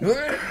first!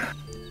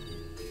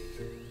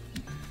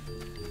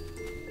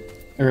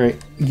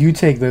 Alright, you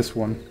take this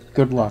one.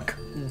 Good luck.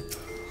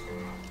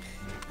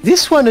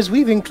 This one is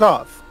weaving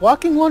cloth.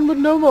 Walking one would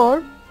know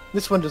more.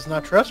 This one does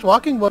not trust.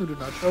 Walking one do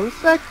not show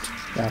respect.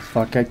 Ah,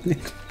 fuck. I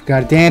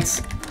gotta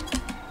dance.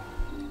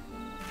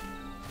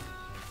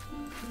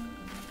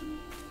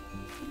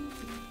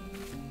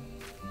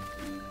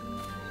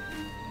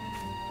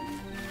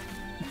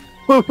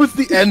 What was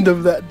the end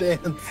of that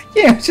dance?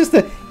 Yeah, it's just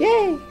a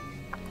yay.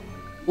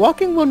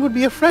 Walking one would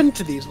be a friend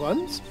to these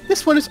ones.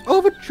 This one is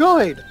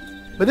overjoyed.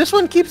 But this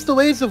one keeps the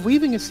ways of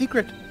weaving a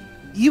secret.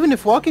 Even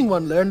if Walking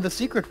One learned the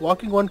secret,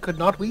 Walking One could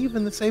not weave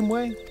in the same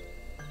way.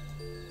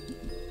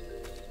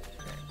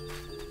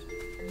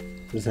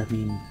 What does that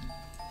mean?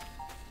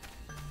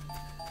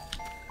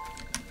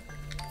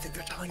 I think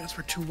they're telling us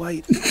we're too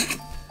white.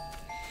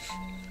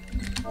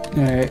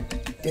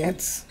 Alright,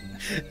 dance.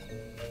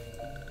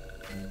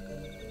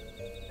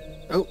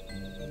 Oh,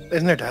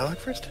 isn't there dialogue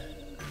first?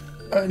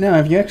 No,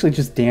 if you actually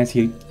just dance,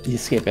 you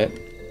skip it.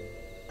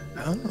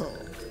 Oh.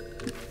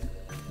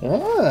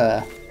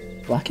 Ah,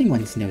 Walking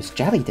Ones knows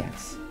Jolly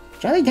Dance.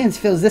 Jolly Dance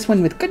fills this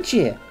one with good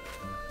cheer.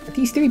 Let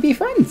these three be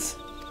friends.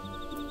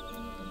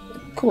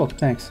 Cool,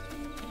 thanks.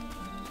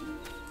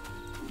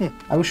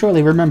 I will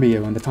surely remember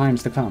you in the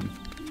times to come.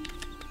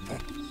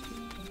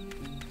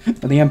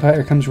 When the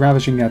Empire comes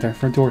ravaging at our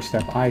front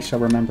doorstep, I shall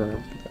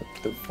remember...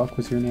 The fuck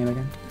was your name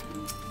again?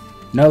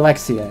 No,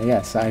 Lexia.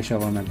 Yes, I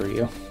shall remember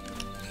you.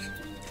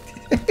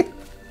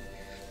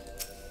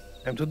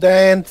 Time to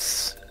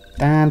dance.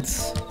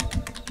 Dance.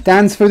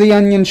 Dance for the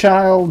Onion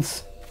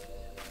Childs.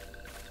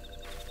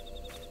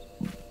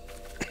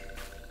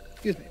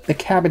 Excuse me. The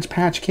Cabbage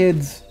Patch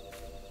Kids.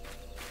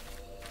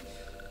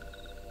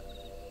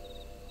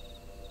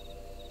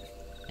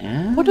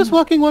 What does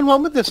Walking One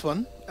want with this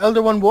one?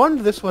 Elder One warned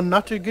this one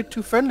not to get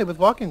too friendly with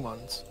Walking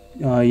Ones.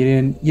 Oh, you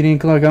didn't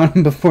click on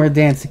them before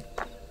dancing.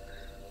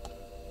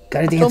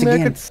 Gotta dance Told me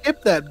again. I could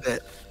skip that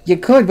bit. You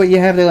could, but you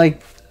have to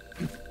like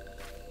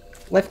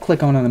left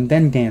click on them,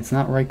 then dance,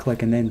 not right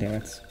click and then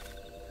dance.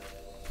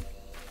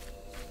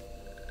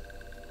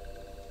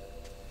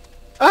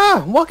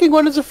 Ah, Walking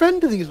One is a friend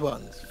to these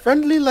ones.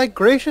 Friendly like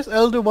gracious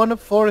Elder One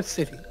of Forest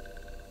City.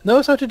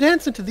 Knows how to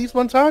dance into these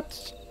ones'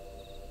 hearts.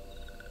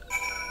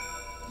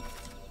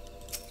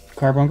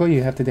 Carbuncle,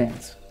 you have to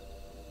dance.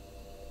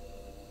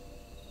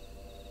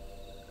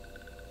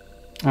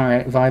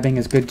 Alright, vibing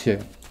is good too.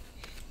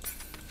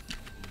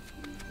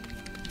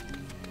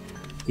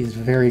 He's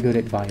very good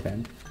at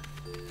vibing.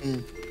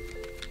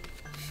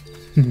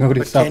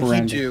 Modus But can he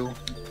operandi. do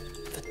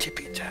the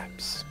tippy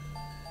taps?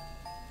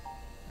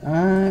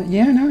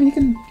 Yeah, no, you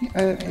can.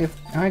 If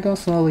I go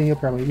slowly, you'll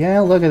probably. Yeah,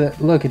 look at it.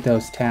 Look at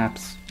those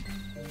taps.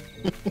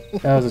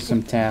 Those are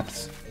some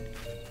taps.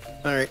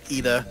 Alright,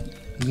 Ida.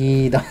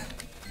 Yoda.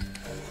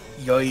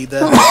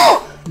 Yoda.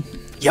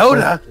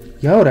 Yoda?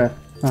 Yoda.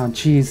 Oh,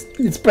 jeez.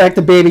 It's back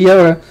to Baby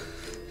Yoda.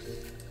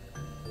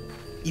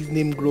 He's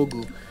named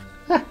Grogu.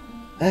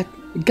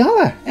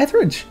 Gala,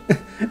 Etheridge.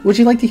 Would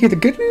you like to hear the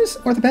good news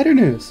or the better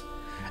news?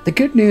 The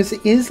good news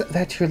is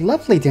that your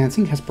lovely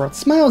dancing has brought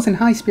smiles and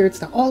high spirits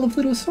to all of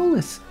Little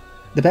Solus.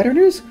 The better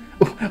news?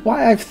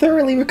 Why, I've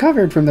thoroughly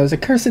recovered from those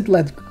accursed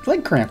leg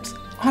cramps.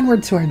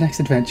 Onward to our next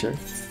adventure.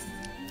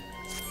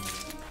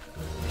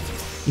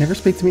 Never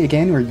speak to me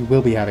again or you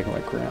will be having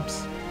leg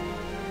cramps.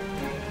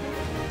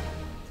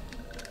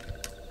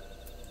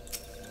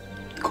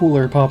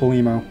 Cooler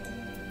Papalymo.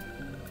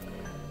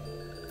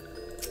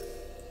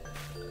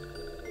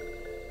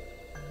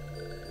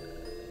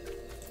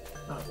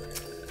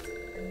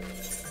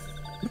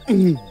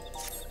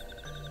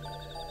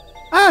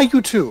 Ah, you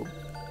two.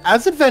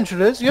 As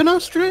adventurers, you're no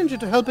stranger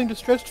to helping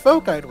distressed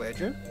folk, I'd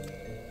wager.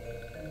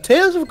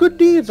 Tales of good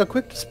deeds are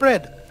quick to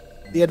spread.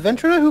 The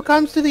adventurer who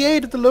comes to the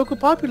aid of the local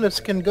populace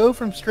can go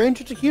from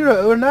stranger to hero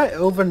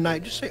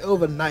overnight. Just say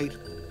overnight.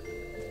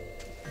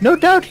 No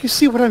doubt you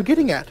see what I'm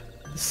getting at.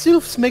 The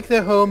Sylphs make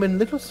their home in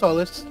Little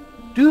Solace,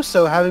 do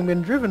so having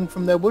been driven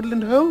from their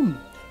woodland home.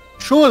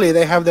 Surely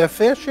they have their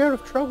fair share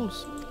of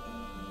troubles.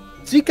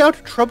 Seek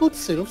out troubled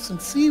Sylphs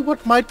and see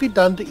what might be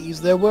done to ease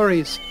their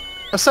worries.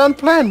 A sound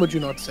plan, would you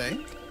not say?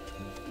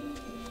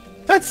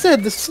 That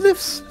said, the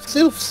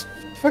Sylphs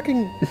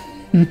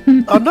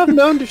fucking are not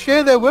known to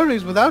share their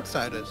worries with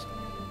outsiders.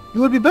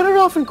 You would be better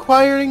off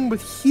inquiring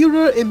with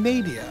Hera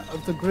Imadia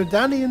of the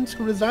Gridanians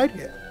who reside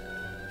here.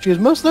 She is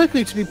most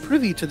likely to be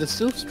privy to the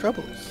Sylphs'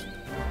 troubles.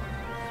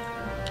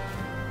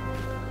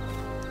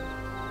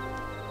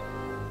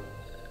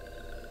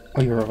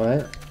 Oh, you're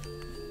what?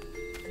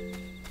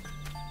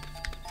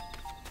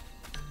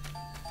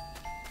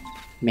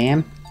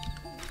 Ma'am?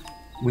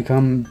 We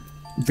come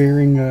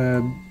varying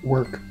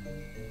work.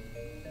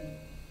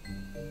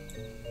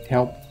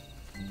 Help.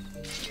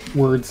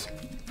 Words.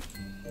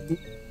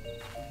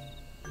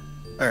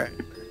 Alright.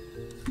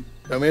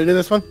 Want me to do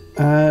this one?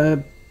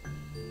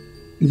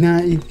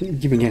 Nah, you've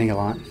been getting a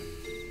lot.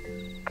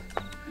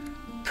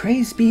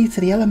 Praise be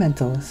to the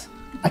elementals.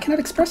 I cannot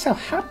express how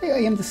happy I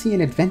am to see an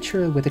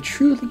adventurer with a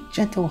truly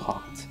gentle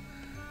heart.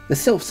 The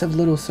sylphs of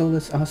Little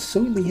Solus are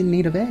sorely in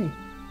need of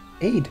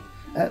aid.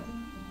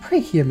 Pray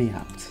hear me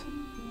out.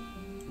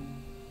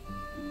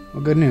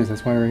 Well, good news,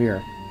 that's why we're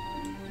here.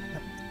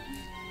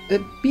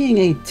 Being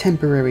a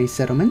temporary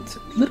settlement,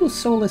 Little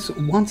Solus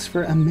wants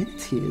for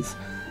amenities,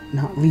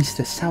 not least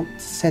a stout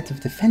set of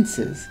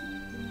defenses.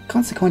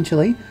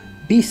 Consequently,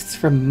 beasts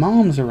from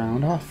moms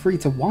around are free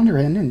to wander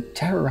in and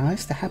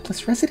terrorize the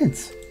hapless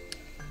residents.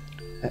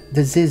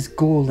 The Ziz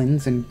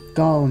Gorlins and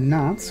Gall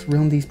Knots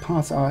roam these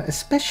parts are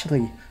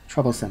especially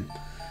troublesome,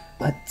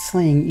 but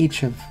slaying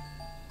each of...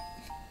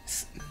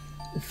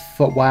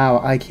 Wow,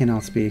 I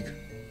cannot speak.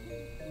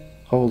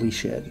 Holy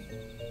shit.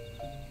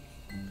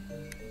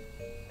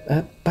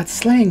 But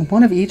slaying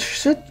one of each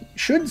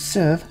should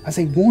serve as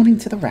a warning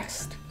to the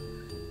rest.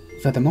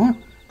 Furthermore,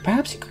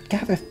 perhaps you could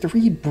gather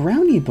 3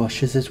 brownie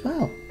bushes as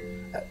well.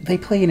 They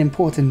play an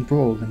important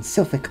role in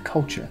Sylphic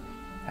culture.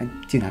 I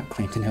do not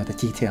claim to know the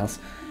details.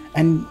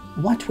 And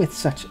what with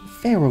such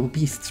feral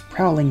beasts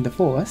prowling the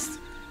forest,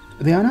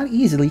 they are not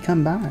easily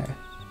come by.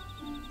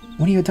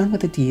 When you are done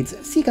with the deeds,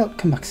 seek out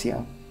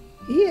Camuxio.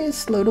 He is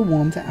slow to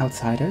warm to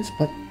outsiders,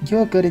 but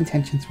your good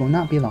intentions will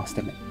not be lost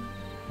in it.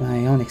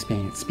 My own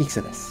experience speaks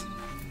of this.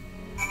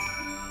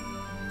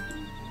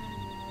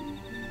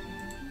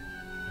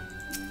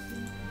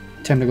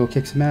 Time to go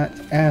kick some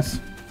ass.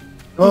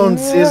 Oh,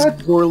 Ziz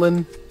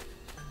Gorlin.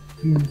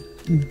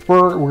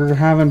 We're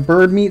having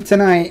bird meat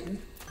tonight.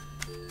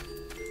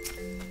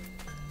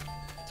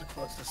 To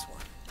close this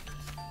one.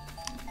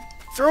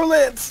 Throw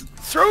lance!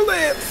 Throw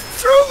lance!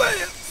 Throw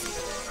lance!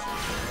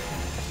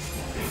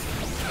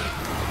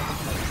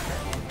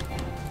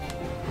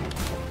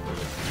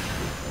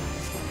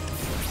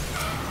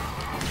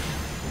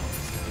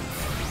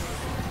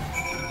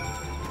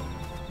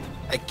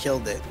 I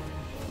killed it.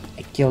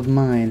 I killed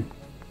mine.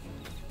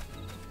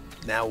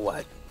 Now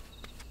what?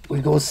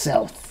 We go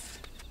south.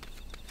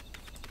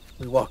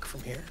 We walk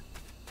from here.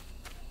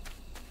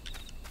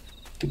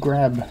 To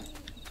grab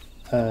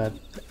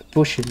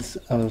bushes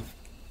of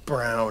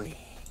Brownie.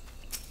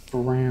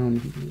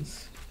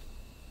 brownies.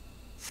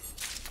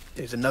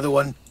 There's another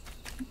one.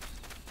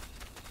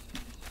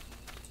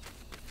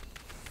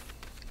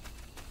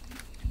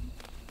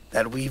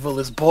 That weevil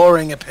is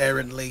boring,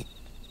 apparently.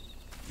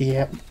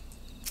 Yep.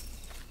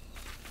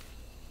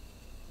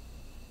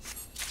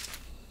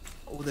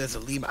 Oh, there's a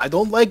lemur. I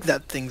don't like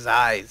that thing's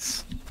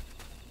eyes.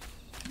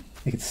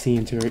 I can see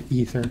into her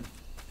ether.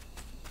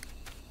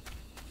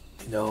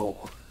 They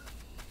know.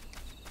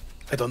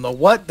 I don't know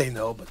what they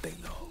know, but they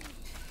know.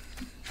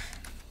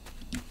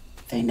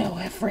 They know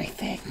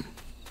everything.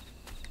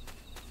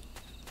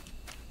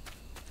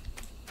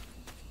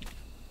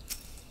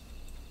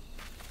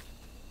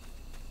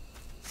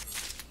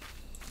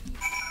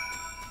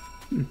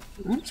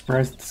 I'm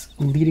surprised it's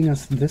leading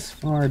us this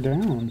far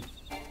down.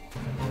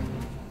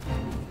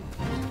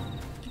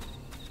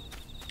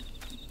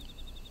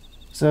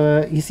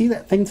 So, you see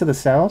that thing to the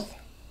south?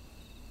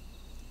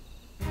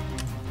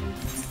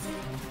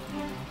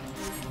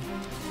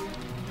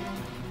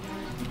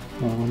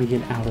 Well, let me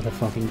get out of the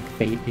fucking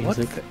Fate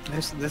music.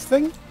 What? This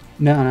thing?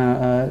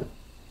 No,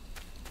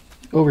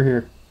 over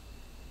here.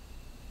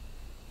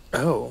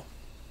 Oh.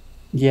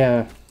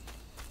 Yeah.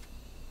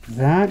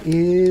 That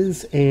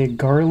is a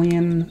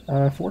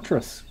Garlean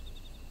fortress.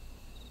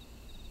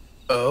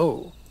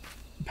 Oh.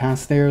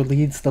 Past there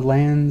leads the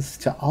lands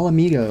to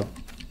Alamigo.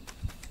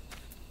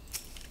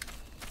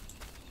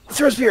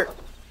 Throw a spear!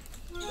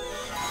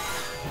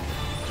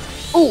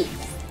 Oh!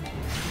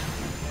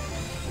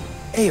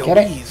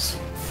 AoEs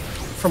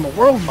from a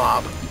world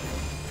mob.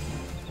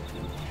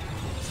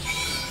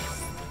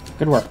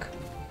 Good work.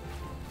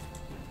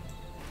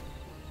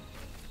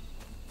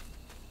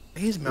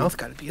 His mouth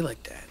gotta be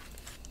like that.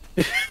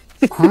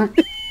 Huh?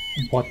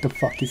 What the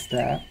fuck is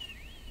that?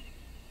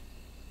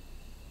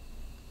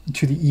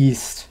 To the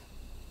east.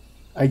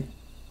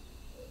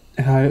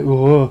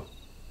 Oh.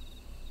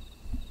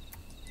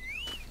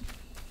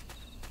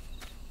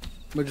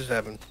 What just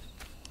happened?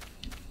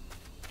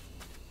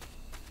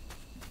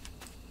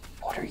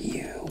 What are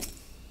you?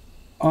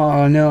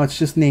 Oh no, it's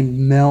just named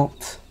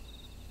Melt.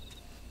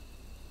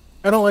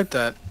 I don't like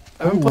that.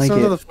 I haven't don't put like some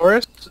it. of the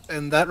forest,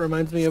 and that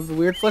reminds me of the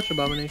weird flesh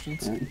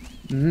abominations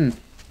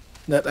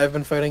that I've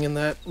been fighting in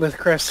that with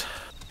Chris.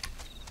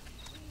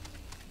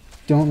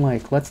 Don't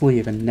like. Let's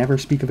leave and never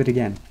speak of it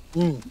again.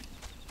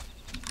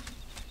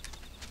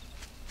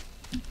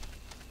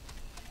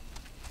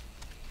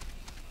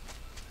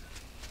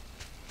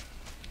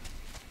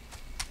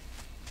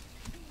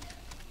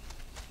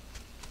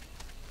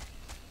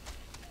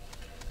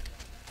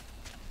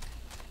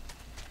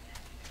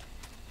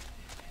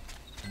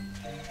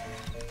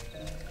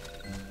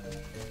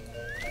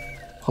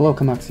 Hello,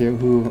 Kamaxio,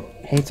 who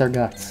hates our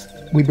guts.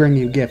 We bring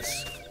you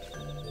gifts.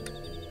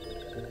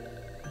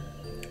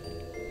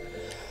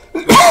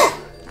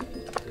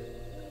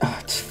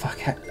 Fuck.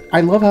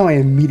 I love how I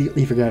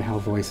immediately forget how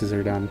voices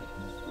are done.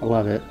 I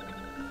love it.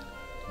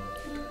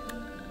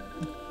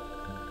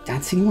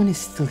 Dancing one is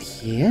still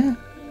here?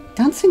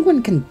 Dancing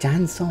one can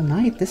dance all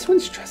night. This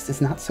one's trust is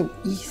not so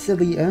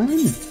easily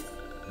earned.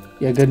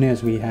 Yeah, good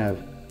news, we have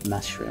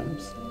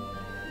mushrooms.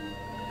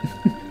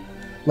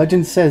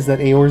 Legend says that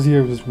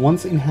Eorzea was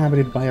once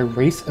inhabited by a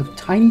race of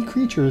tiny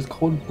creatures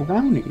called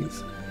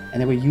brownies, and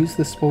they would use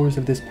the spores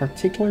of this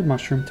particular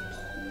mushroom to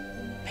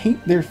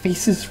paint their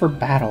faces for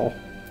battle.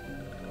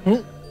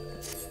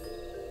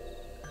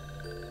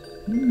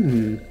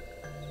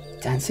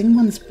 Dancing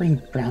ones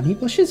bring brownie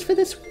bushes for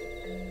this one?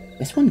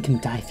 This one can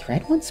dye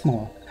thread once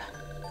more.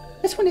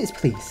 This one is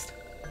pleased.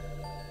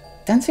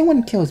 Dancing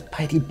one kills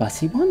bitey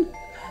bussy one?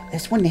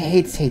 This one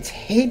hates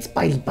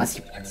bitey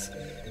bussy ones.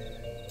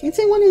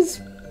 Dancing one is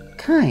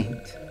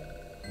kind.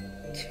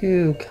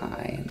 Too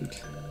kind.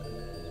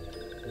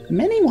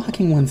 Many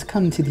walking ones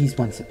come to these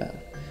ones about,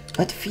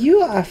 but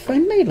few are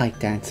friendly like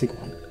dancing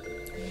one.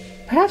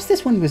 Perhaps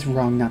this one was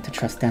wrong not to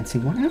trust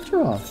dancing one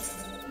after all.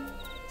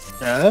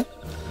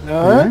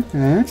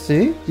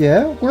 See?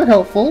 Yeah, we're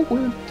helpful.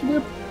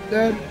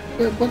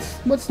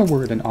 What's the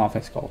word in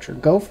office culture?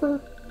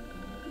 Gopher?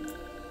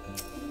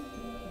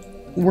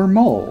 We're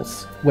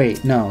moles.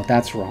 Wait, no,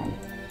 that's wrong.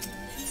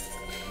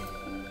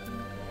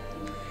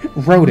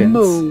 Rodents.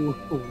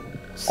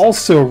 Moles.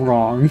 Also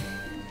wrong.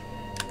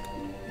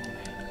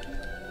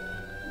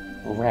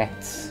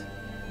 Rats.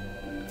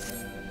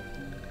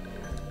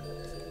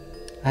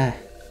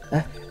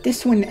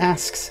 This one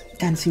asks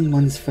dancing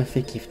ones for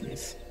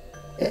forgiveness.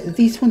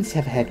 These ones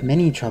have had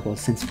many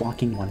troubles since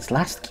walking ones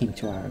last came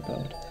to our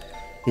abode.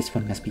 This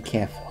one must be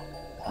careful.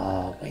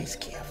 Always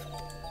careful.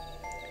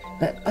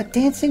 But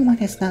dancing one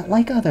is not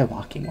like other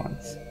walking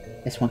ones.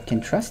 This one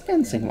can trust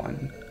dancing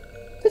one.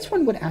 This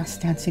one would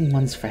ask dancing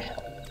ones for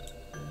help.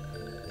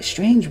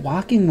 Strange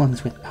walking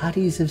ones with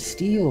bodies of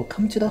steel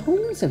come to the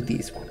homes of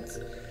these ones.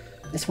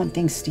 This one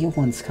thinks steel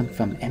ones come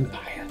from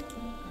Empire.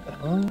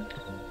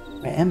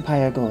 Where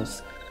Empire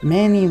goes,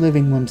 many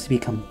living ones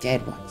become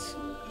dead ones.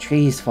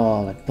 Trees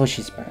fall and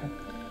bushes burn.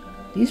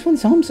 These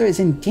ones' homes are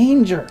in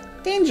danger.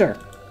 Danger!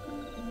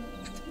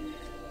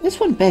 This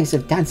one begs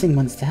of dancing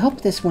ones to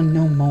help this one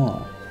know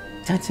more.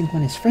 Dancing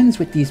one is friends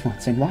with these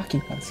ones and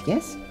walking ones,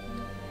 yes?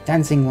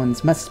 Dancing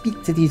ones must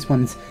speak to these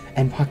ones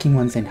and walking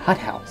ones in hut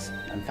house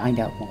and find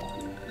out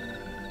more.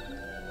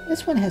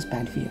 This one has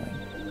bad feeling.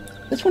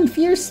 This one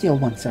fears steel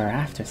ones are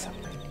after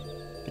something.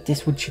 But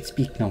this one should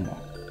speak no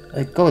more.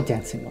 Go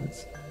dancing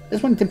ones.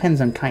 This one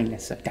depends on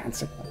kindness of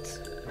dancing ones.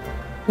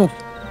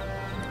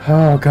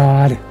 Oh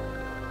god.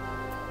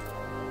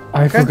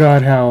 I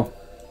forgot how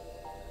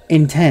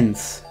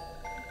intense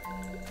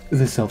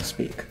the Sylph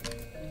speak.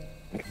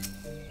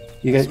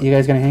 You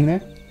guys gonna hang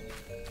there?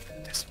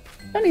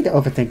 No need to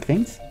overthink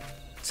things.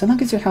 So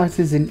long as your heart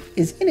is in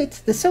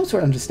it, the Sylphs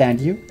will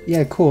understand you.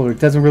 Yeah, cool. It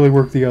doesn't really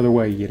work the other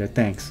way, Yida.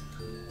 Thanks.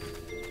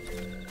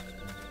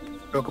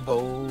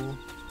 Chocobo.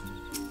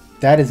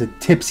 That is a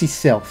tipsy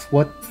Sylph.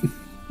 What?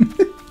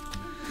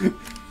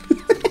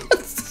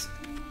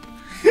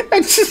 I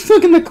just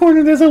look in the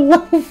corner. There's a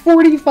level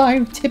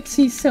 45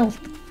 tipsy Sylph.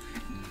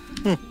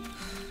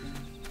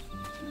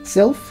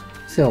 Sylph?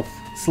 Sylph.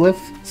 Slip.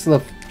 It's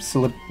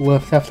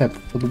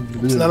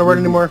not a word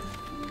anymore.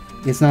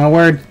 It's not a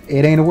word.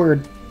 It ain't a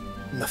word.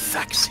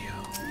 Nefaxio.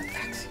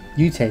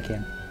 You take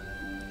him.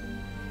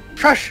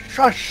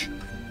 Shush!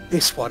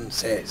 This one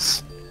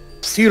says,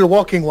 steel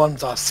walking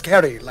ones are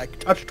scary like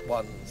touched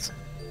ones.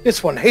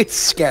 This one hates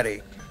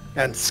scary,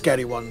 and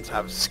scary ones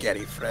have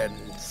scary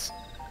friends.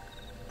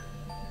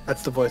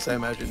 That's the voice I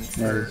imagine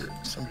for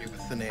somebody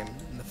with the name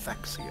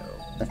Nefaxio.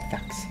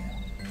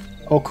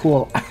 Nefaxio. Oh,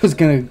 cool. I was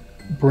gonna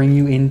bring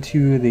you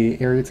into the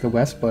area to the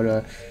west,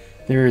 but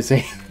there is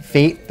a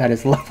fate that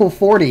is level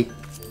 40.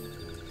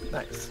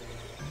 Nice.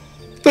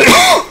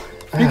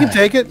 You can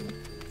take it.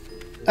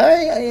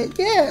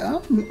 Yeah.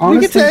 Honestly, you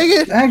can take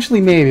it.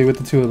 Actually, maybe with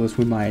the two of us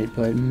we might,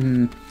 but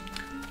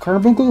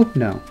Carbuncle?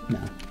 No.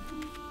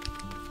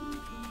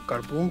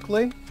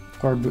 Carbuncle?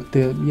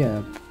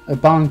 A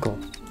Boncle.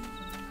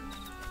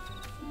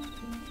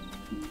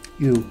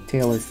 You,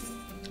 Taylor.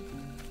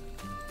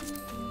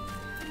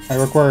 I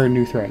require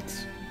new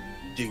threads.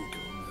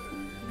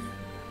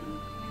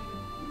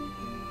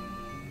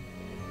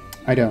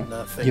 I don't.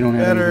 Nothing you don't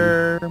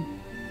better. have anything.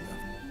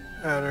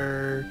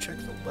 Better. Check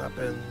the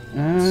weapons.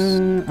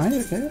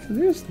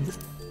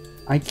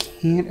 I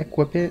can't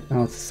equip it.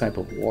 Oh, it's a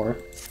Cyber War.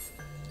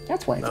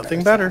 That's why it's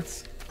nothing better.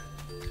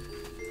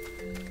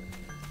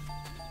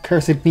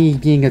 Cursed me,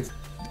 being a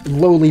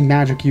lowly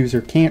magic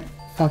user, can't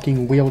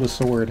fucking wield a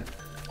sword.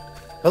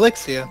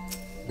 Elixir.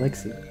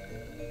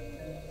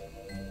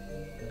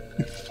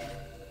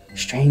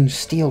 Strange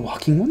steel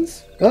walking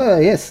ones? Oh,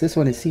 yes, this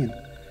one is seen.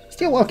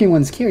 Steel walking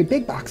ones carry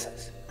big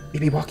boxes.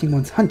 Maybe walking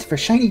ones hunt for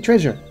shiny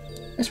treasure.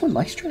 This one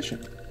likes treasure.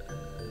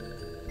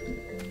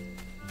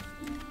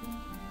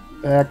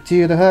 Back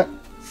to the hut.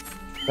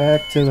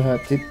 Back to the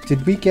hut.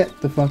 Did we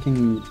get the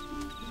fucking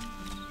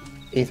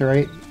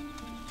aetheryte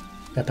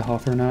at the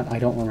Hawthorne Hut? I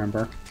don't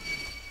remember.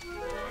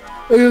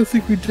 I don't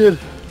think we did.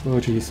 Oh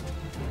jeez.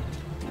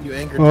 You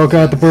angered. Oh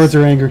god, the birds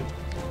are angry.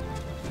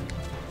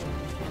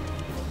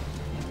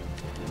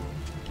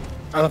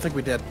 I don't think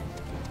we did.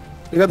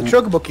 We got the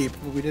chocobo keep,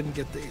 but we didn't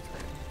get the aetheryte.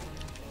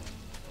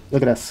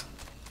 Look at us.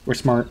 We're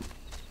smart.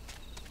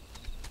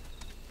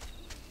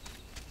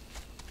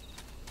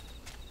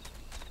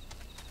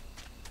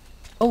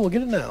 Oh, we'll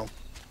get it now.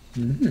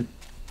 Mm-hmm.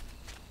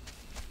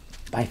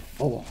 By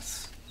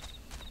force.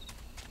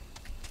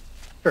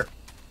 Sure.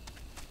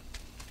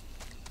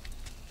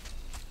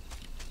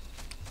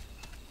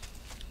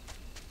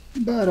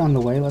 But on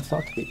the way, let's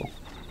talk to people.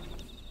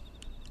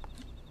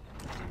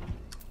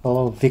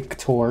 Hello,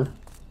 Victor.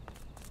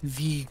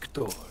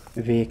 Victor.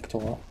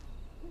 Victor.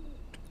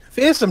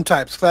 Fearsome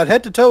types, clad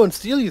head to toe in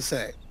steel, you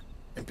say?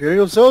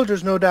 Imperial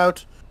soldiers, no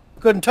doubt.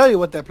 Couldn't tell you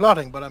what they're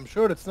plotting, but I'm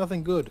sure it's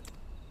nothing good.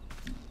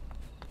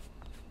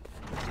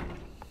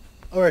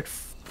 Alright,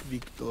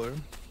 Victor.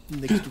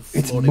 Next to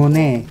It's floating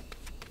money.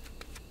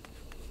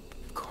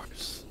 Of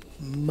course.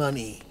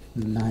 Money.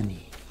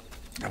 Money.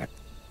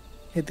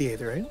 Hit the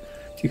eighth, right?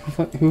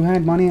 Who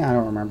had money? I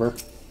don't remember.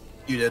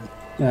 You did.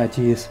 Ah,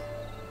 jeez.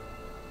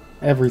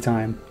 Every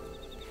time.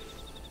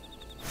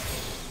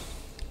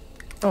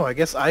 Oh, I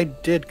guess I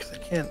did, because I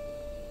can't.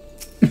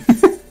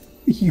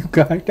 You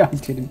got it. I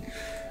didn't.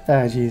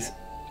 Ah, jeez.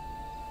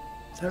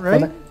 Is that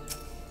right? Well,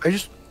 I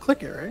just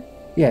click it, right?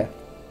 yeah.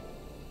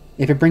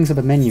 If it brings up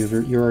a menu,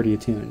 you're already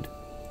attuned.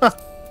 Huh.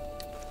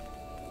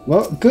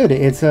 Well, good.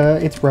 It's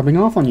rubbing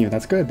off on you.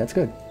 That's good. That's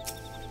good.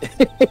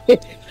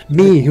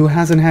 Me, who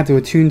hasn't had to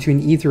attune to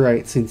an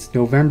aetheryte since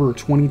November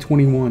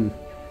 2021.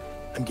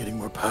 I'm getting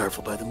more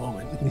powerful by the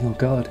moment. Oh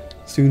god.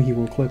 Soon he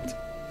will clipped.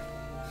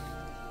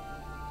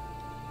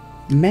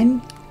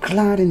 Men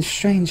clad in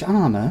strange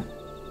armor?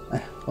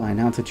 Why,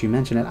 now that you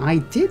mention it, I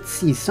did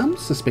see some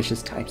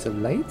suspicious types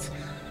of late.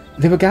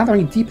 They were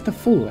gathering deep in the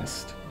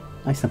forest.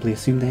 I simply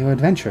assumed they were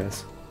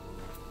adventurers.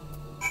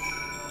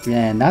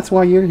 Yeah, and that's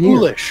why you're here.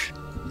 Foolish.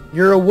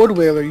 You're a wood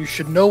whaler. You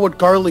should know what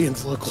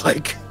Garleans look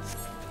like.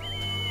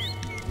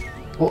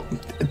 Well,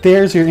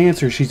 there's your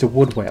answer. She's a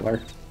wood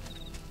whaler.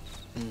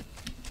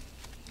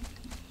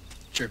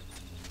 Sure.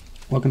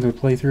 Welcome to a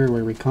playthrough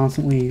where we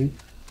constantly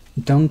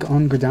dunk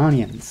on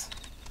Gridanians.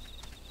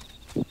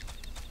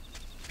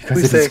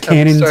 Because it is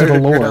canon to the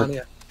lore.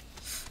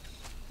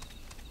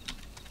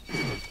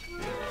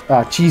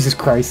 Ah, Jesus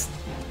Christ.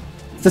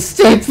 It's the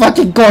same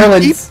fucking Keep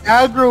garlands!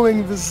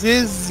 aggroing the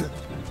Ziz.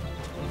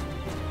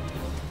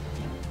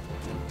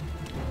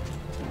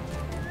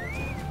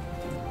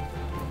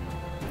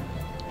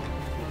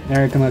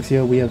 Alright,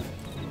 Alexio, we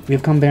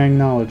have come bearing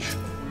knowledge.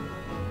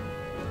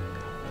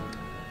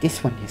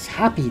 This one is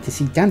happy to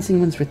see Dancing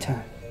Ones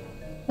return.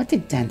 What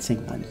did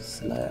Dancing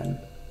Ones learn?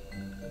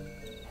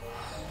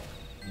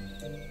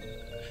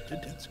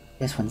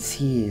 This one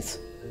sees.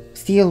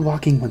 Steel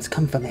walking ones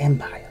come from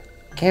Empire,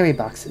 carry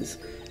boxes,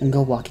 and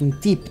go walking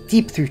deep,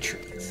 deep through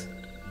trees.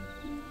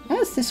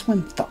 As this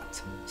one thought,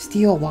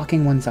 steel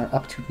walking ones are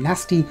up to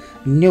nasty,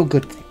 no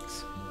good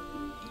things.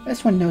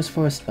 This one knows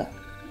forest well.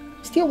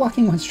 Steel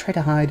walking ones try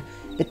to hide,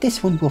 but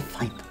this one will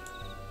find them.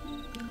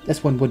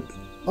 This one would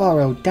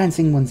borrow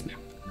Dancing One's map.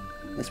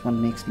 This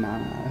one makes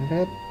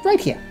right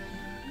here.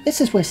 This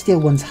is where steel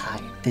ones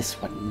hide. This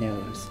one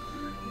knows.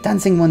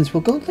 Dancing Ones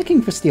will go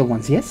looking for steel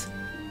ones, yes?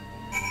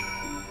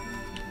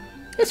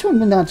 This one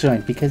will not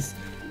join because...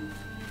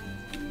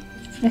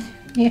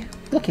 Yeah,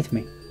 look at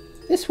me.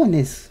 This one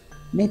is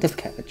made of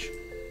cabbage.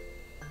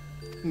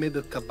 Made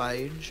of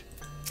cabbage.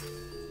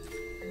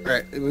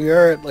 Alright, we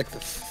are at like the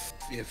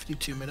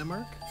 52-minute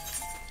mark?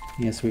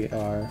 Yes, we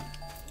are.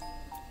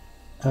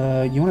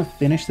 You want to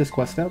finish this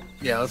quest up?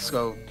 Yeah, let's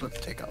go. Let's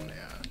take on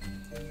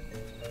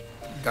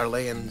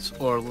Garleans,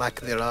 or lack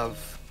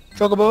thereof.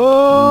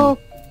 Chocobo!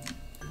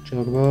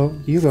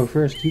 Chocobo, you go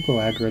first. You go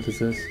aggro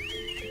this is.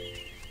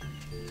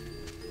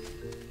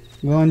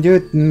 Go and do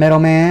it, metal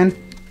man.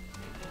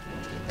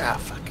 Ah,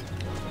 fuck.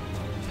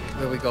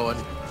 Where are we going?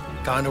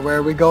 Kinda where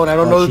are we going? I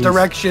don't know the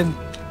direction.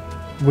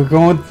 We're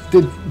going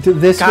to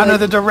this way. Kinda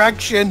the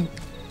direction.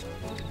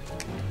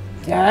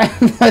 Yeah,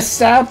 the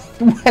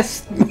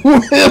southwest.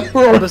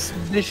 The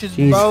suspicious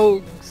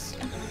rogues.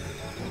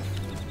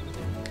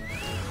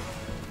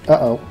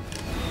 Uh-oh.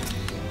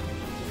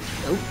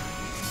 Nope.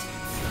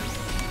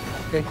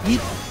 Okay,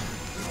 yeet.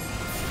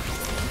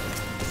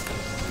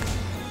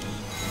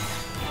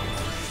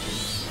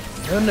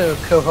 Oh no,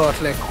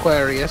 cohort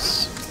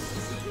Aquarius.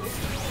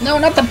 No,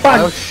 not the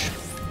bug! Ouch.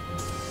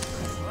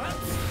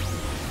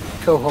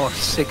 Cohort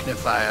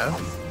Signifier.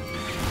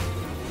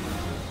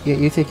 Yeah,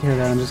 you take care of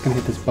that. I'm just gonna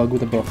hit this bug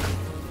with a book.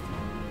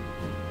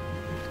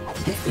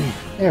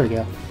 There we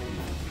go.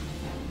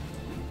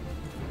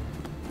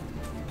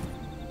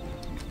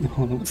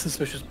 Hold on.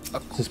 Suspicious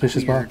box.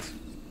 Suspicious Weird. box.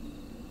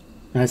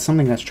 And it's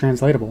something that's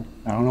translatable.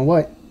 I don't know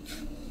what.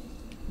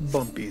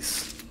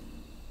 Bumpies.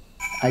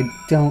 I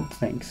don't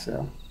think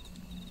so.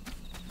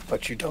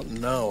 But you don't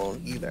know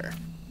either.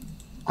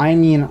 I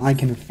mean, I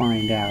can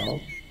find out.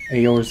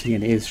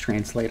 Eorzean is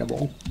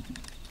translatable.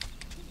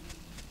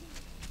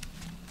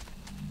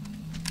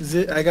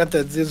 I got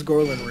that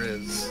Zizgorlin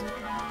Riz.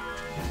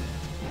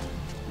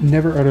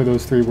 Never utter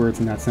those 3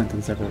 words in that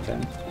sentence ever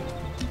again.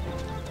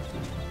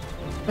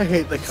 I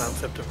hate the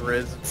concept of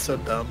Riz. It's so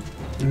dumb.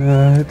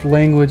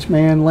 Language,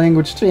 man.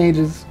 Language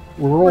changes.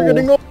 We're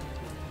getting old.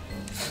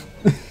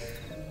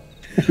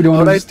 We don't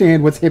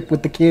understand what's hip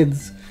with the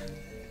kids.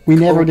 We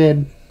never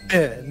did.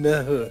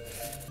 No.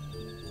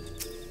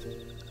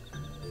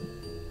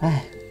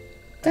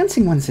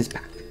 Dancing Ones is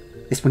back.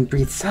 This one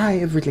breathed a sigh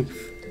of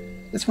relief.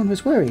 This one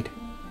was worried.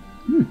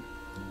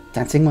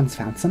 Dancing Ones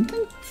found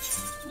something?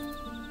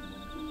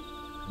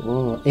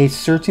 Oh, a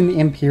certain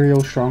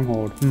Imperial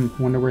stronghold.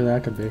 Wonder where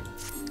that could be.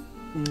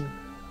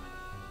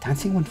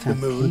 Dancing One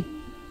found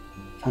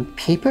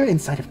paper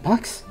inside of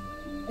box.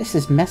 This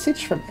is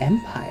message from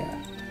Empire.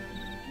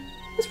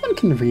 This one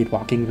can read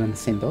Walking One's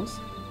symbols.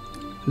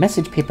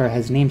 Message paper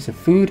has names of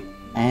food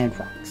and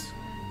rocks.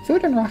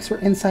 Food and rocks were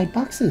inside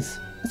boxes.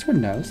 This one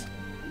knows.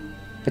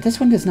 But this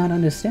one does not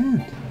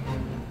understand.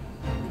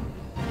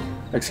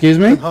 Excuse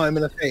me? Oh, I'm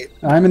in the fate.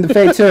 I'm in the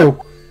fate too.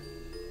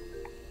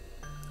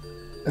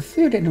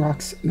 Food and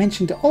rocks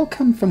mentioned to all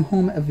come from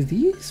home of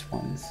these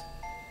ones.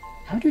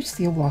 How do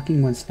Steel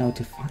Walking Ones know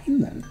to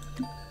find them?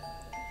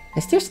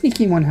 Is there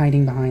sneaky one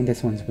hiding behind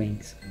this one's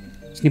wings?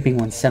 Snooping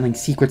one selling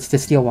secrets to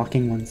Steel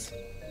Walking Ones.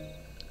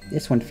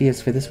 This one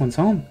fears for this one's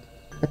home.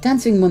 But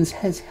Dancing Ones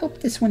has helped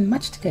this one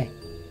much today.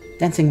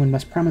 Dancing One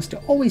must promise to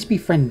always be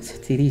friends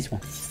to these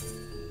ones.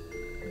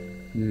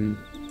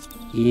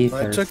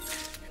 Ether.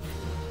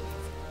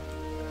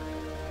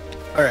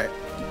 Alright.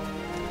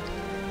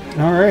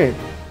 Alright.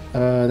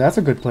 That's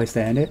a good place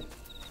to end it.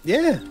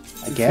 Yeah.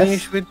 I guess.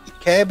 Finish with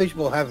cabbage.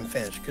 Well, haven't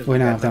finished. We're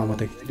not done with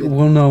the...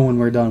 We'll know when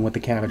we're done with the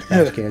Cabbage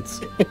Patch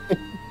Kids.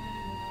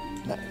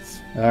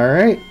 Nice.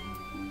 Alright.